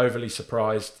shouldn't be overly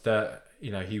surprised that he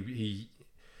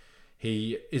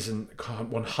isn't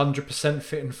 100%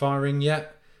 fit and firing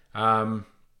yet. I've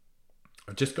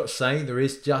just got to say, there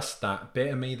is just that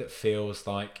bit of me that feels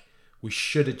like we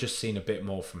should have just seen a bit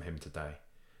more from him today.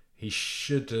 He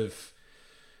should have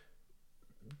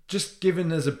just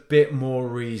given us a bit more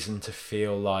reason to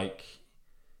feel like,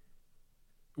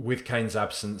 with Kane's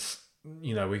absence,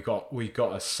 we've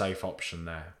got a safe option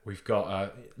there. We've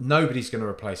got nobody's going to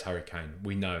replace Harry Kane.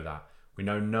 We know that. We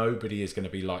know nobody is going to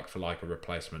be like for like a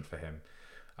replacement for him.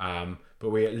 But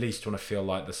we at least want to feel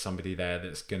like there's somebody there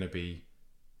that's going to be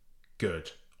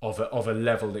good, of a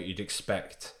level that you'd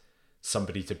expect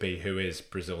somebody to be who is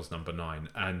Brazil's number 9.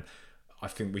 And I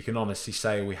think we can honestly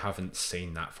say we haven't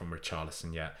seen that from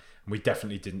Richarlison yet. And we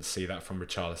definitely didn't see that from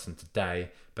Richarlison today,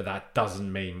 but that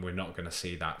doesn't mean we're not going to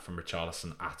see that from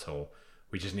Richarlison at all.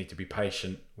 We just need to be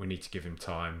patient. We need to give him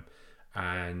time,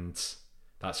 and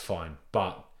that's fine.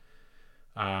 But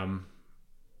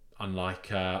unlike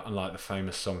the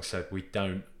famous song said, we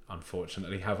don't,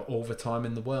 unfortunately, have all the time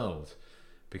in the world.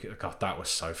 Because, God, that was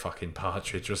so fucking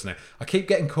Partridge, wasn't it? I keep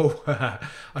getting called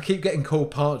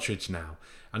Partridge now.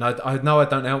 And I know I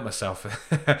don't help myself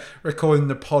recording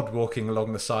the pod walking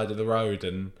along the side of the road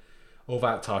and all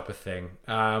that type of thing.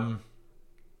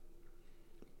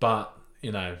 But,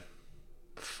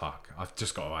 fuck, I've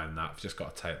just got to own that. I've just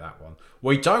got to take that one.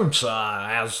 We don't,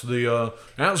 as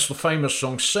the famous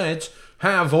song said,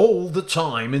 have all the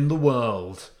time in the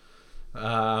world.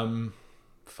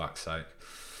 Fuck's sake.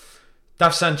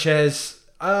 Dav Sanchez,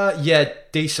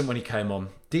 decent when he came on.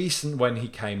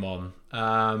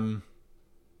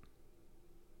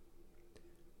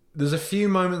 There's a few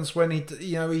moments when he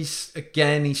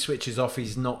switches off,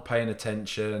 he's not paying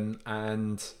attention,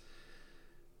 and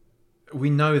we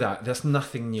know that. That's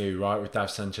nothing new, right, with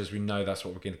Dav Sanchez. We know that's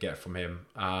what we're going to get from him.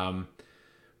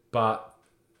 But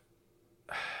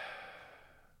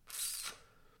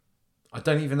I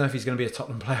don't even know if he's going to be a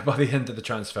Tottenham player by the end of the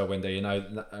transfer window.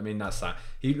 That's that.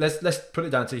 Let's put it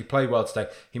down to, he played well today.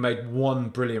 He made one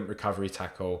brilliant recovery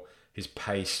tackle. His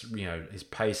pace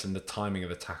and the timing of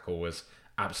the tackle was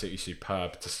absolutely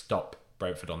superb to stop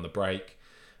Brentford on the break.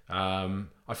 I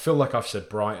feel like I've said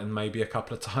Brighton maybe a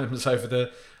couple of times over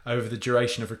the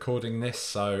duration of recording this.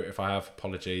 So if I have,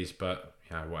 apologies, but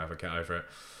whatever, get over it.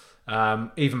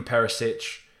 Even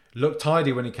Perisic looked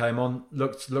tidy when he came on.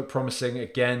 Looked promising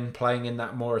again, playing in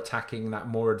that more attacking, that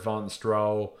more advanced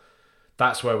role.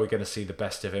 That's where we're going to see the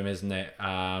best of him, isn't it?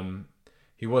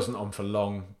 He wasn't on for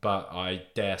long, but I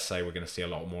dare say we're going to see a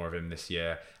lot more of him this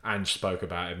year. Ange spoke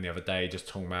about him the other day, just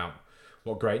talking about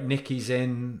what great nick he's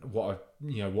in, what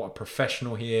a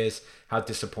professional he is, how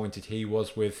disappointed he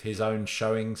was with his own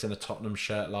showings in a Tottenham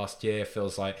shirt last year.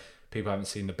 Feels like people haven't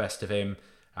seen the best of him.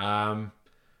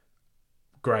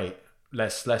 Great.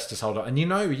 Let's just hold on. And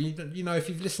if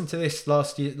you've listened to this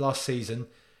last season,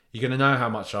 you're going to know how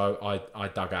much I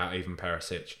dug out even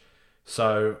Perisic.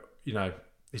 So,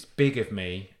 it's big of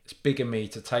me. It's big of me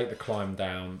to take the climb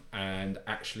down and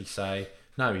actually say,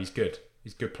 no, he's good.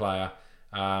 He's a good player.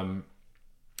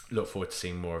 Look forward to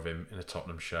seeing more of him in a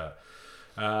Tottenham shirt.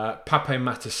 Pape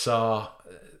Matar Sarr,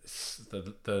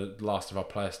 the last of our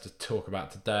players to talk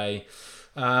about today.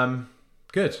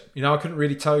 Good. I couldn't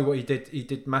really tell you what he did. He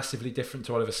did massively different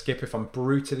to Oliver Skipp, if I'm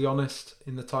brutally honest,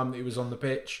 in the time that he was on the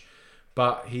pitch.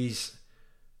 But he's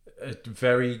a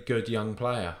very good young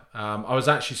player. I was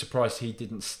actually surprised he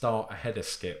didn't start ahead of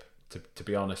Skipp, to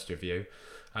be honest with you.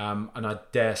 And I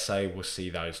dare say we'll see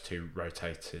those two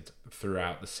rotated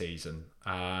throughout the season.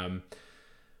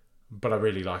 But I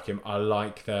really like him. I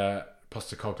like that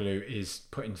Postecoglou is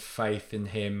putting faith in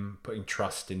him, putting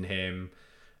trust in him,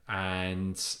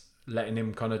 and letting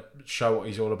him kind of show what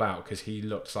he's all about, because he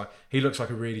looks like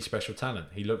a really special talent.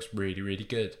 He looks really, really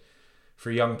good. For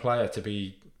a young player to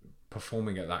be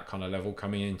performing at that kind of level,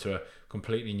 coming into a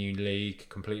completely new league,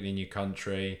 completely new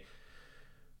country,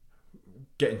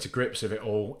 getting to grips with it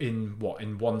all in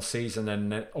one season,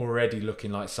 and then already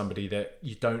looking like somebody that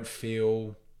I don't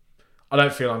feel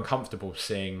uncomfortable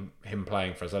seeing him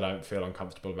playing for us. I don't feel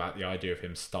uncomfortable about the idea of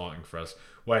him starting for us.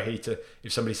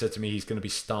 If somebody said to me he's going to be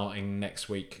starting next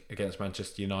week against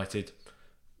Manchester United,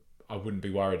 I wouldn't be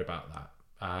worried about that.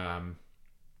 I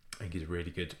think he's a really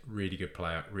good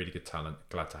player, really good talent.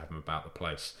 Glad to have him about the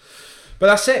place. But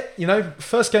that's it.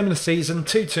 First game of the season,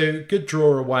 2-2. Good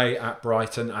draw away at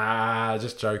Brighton.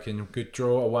 Just joking. Good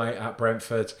draw away at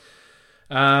Brentford.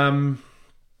 Let's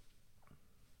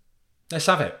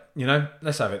have it.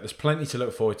 Let's have it. There's plenty to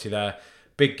look forward to there.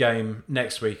 Big game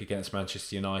next week against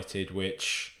Manchester United,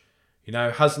 which,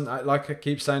 hasn't, like I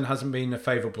keep saying, hasn't been a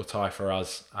favourable tie for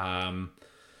us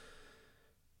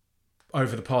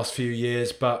over the past few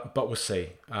years, but we'll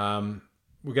see. We're going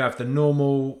to have the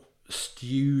normal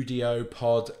studio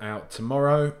pod out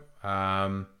tomorrow.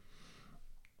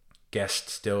 Guest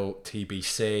still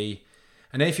TBC.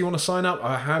 And if you want to sign up,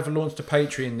 I have launched a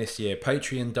Patreon this year,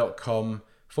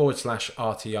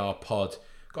 patreon.com/RTR pod.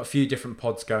 Got a few different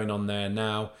pods going on there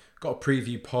now. Got a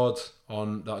preview pod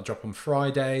that I drop on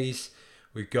Fridays.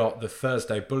 We've got the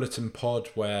Thursday Bulletin pod,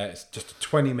 where it's just a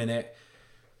 20-minute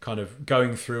kind of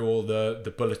going through all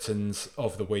the bulletins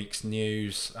of the week's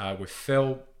news with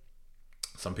Phil.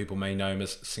 Some people may know him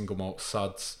as Single Malt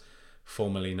Suds,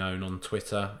 formerly known on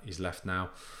Twitter. He's left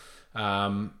now.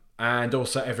 And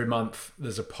also every month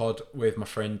there's a pod with my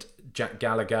friend Jack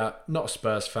Gallagher, not a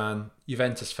Spurs fan,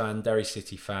 Juventus fan, Derry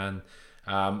City fan,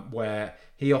 where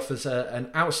he offers an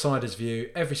outsider's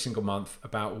view every single month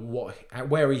about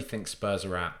where he thinks Spurs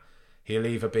are at. He'll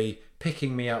either be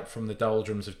picking me up from the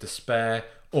doldrums of despair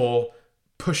or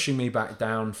pushing me back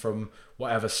down from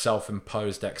whatever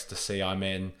self-imposed ecstasy I'm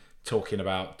in, talking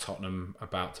about Tottenham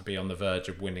about to be on the verge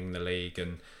of winning the league,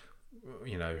 and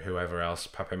whoever else,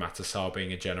 Pape Matar Sarr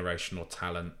being a generational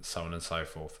talent, so on and so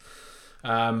forth.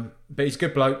 But he's a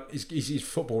good bloke. He's a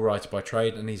football writer by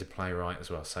trade, and he's a playwright as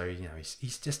well. So he's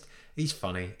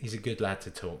funny. He's a good lad to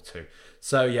talk to.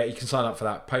 So yeah, you can sign up for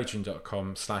that,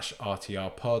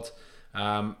 patreon.com/RTR pod.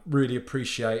 Really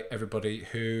appreciate everybody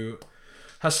who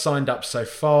has signed up so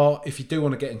far. If you do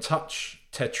want to get in touch,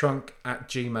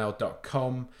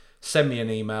 tedtrunk@gmail.com. Send me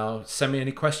an email, send me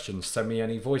any questions, send me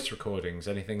any voice recordings,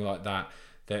 anything like that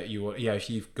you if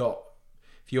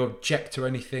you object to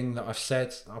anything that I've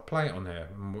said, I'll play it on here.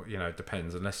 It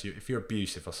depends. If you're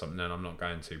abusive or something, then I'm not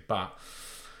going to. But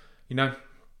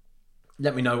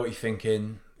let me know what you're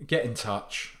thinking. Get in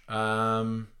touch.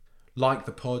 Like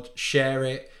the pod, share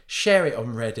it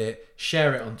on Reddit,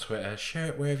 share it on Twitter, share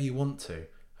it wherever you want to.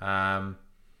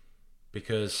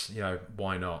 Because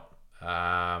why not?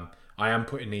 I am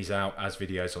putting these out as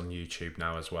videos on YouTube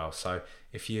now as well. So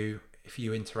if you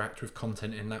interact with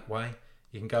content in that way,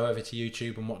 you can go over to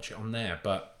YouTube and watch it on there.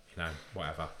 But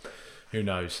whatever. Who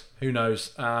knows?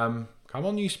 Come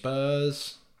on, you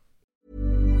Spurs.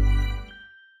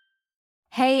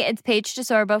 Hey, it's Paige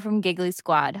DeSorbo from Giggly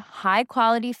Squad. High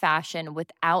quality fashion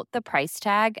without the price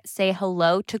tag. Say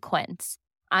hello to Quince.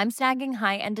 I'm snagging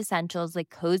high-end essentials like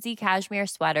cozy cashmere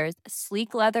sweaters,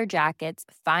 sleek leather jackets,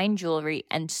 fine jewelry,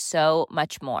 and so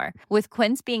much more. With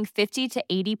Quince being 50 to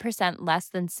 80% less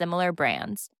than similar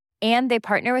brands. And they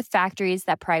partner with factories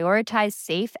that prioritize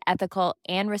safe, ethical,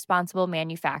 and responsible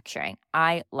manufacturing.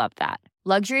 I love that.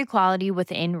 Luxury quality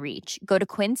within reach. Go to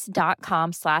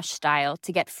quince.com/style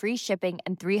to get free shipping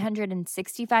and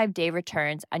 365-day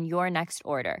returns on your next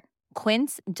order.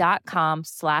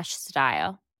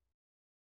 Quince.com/style.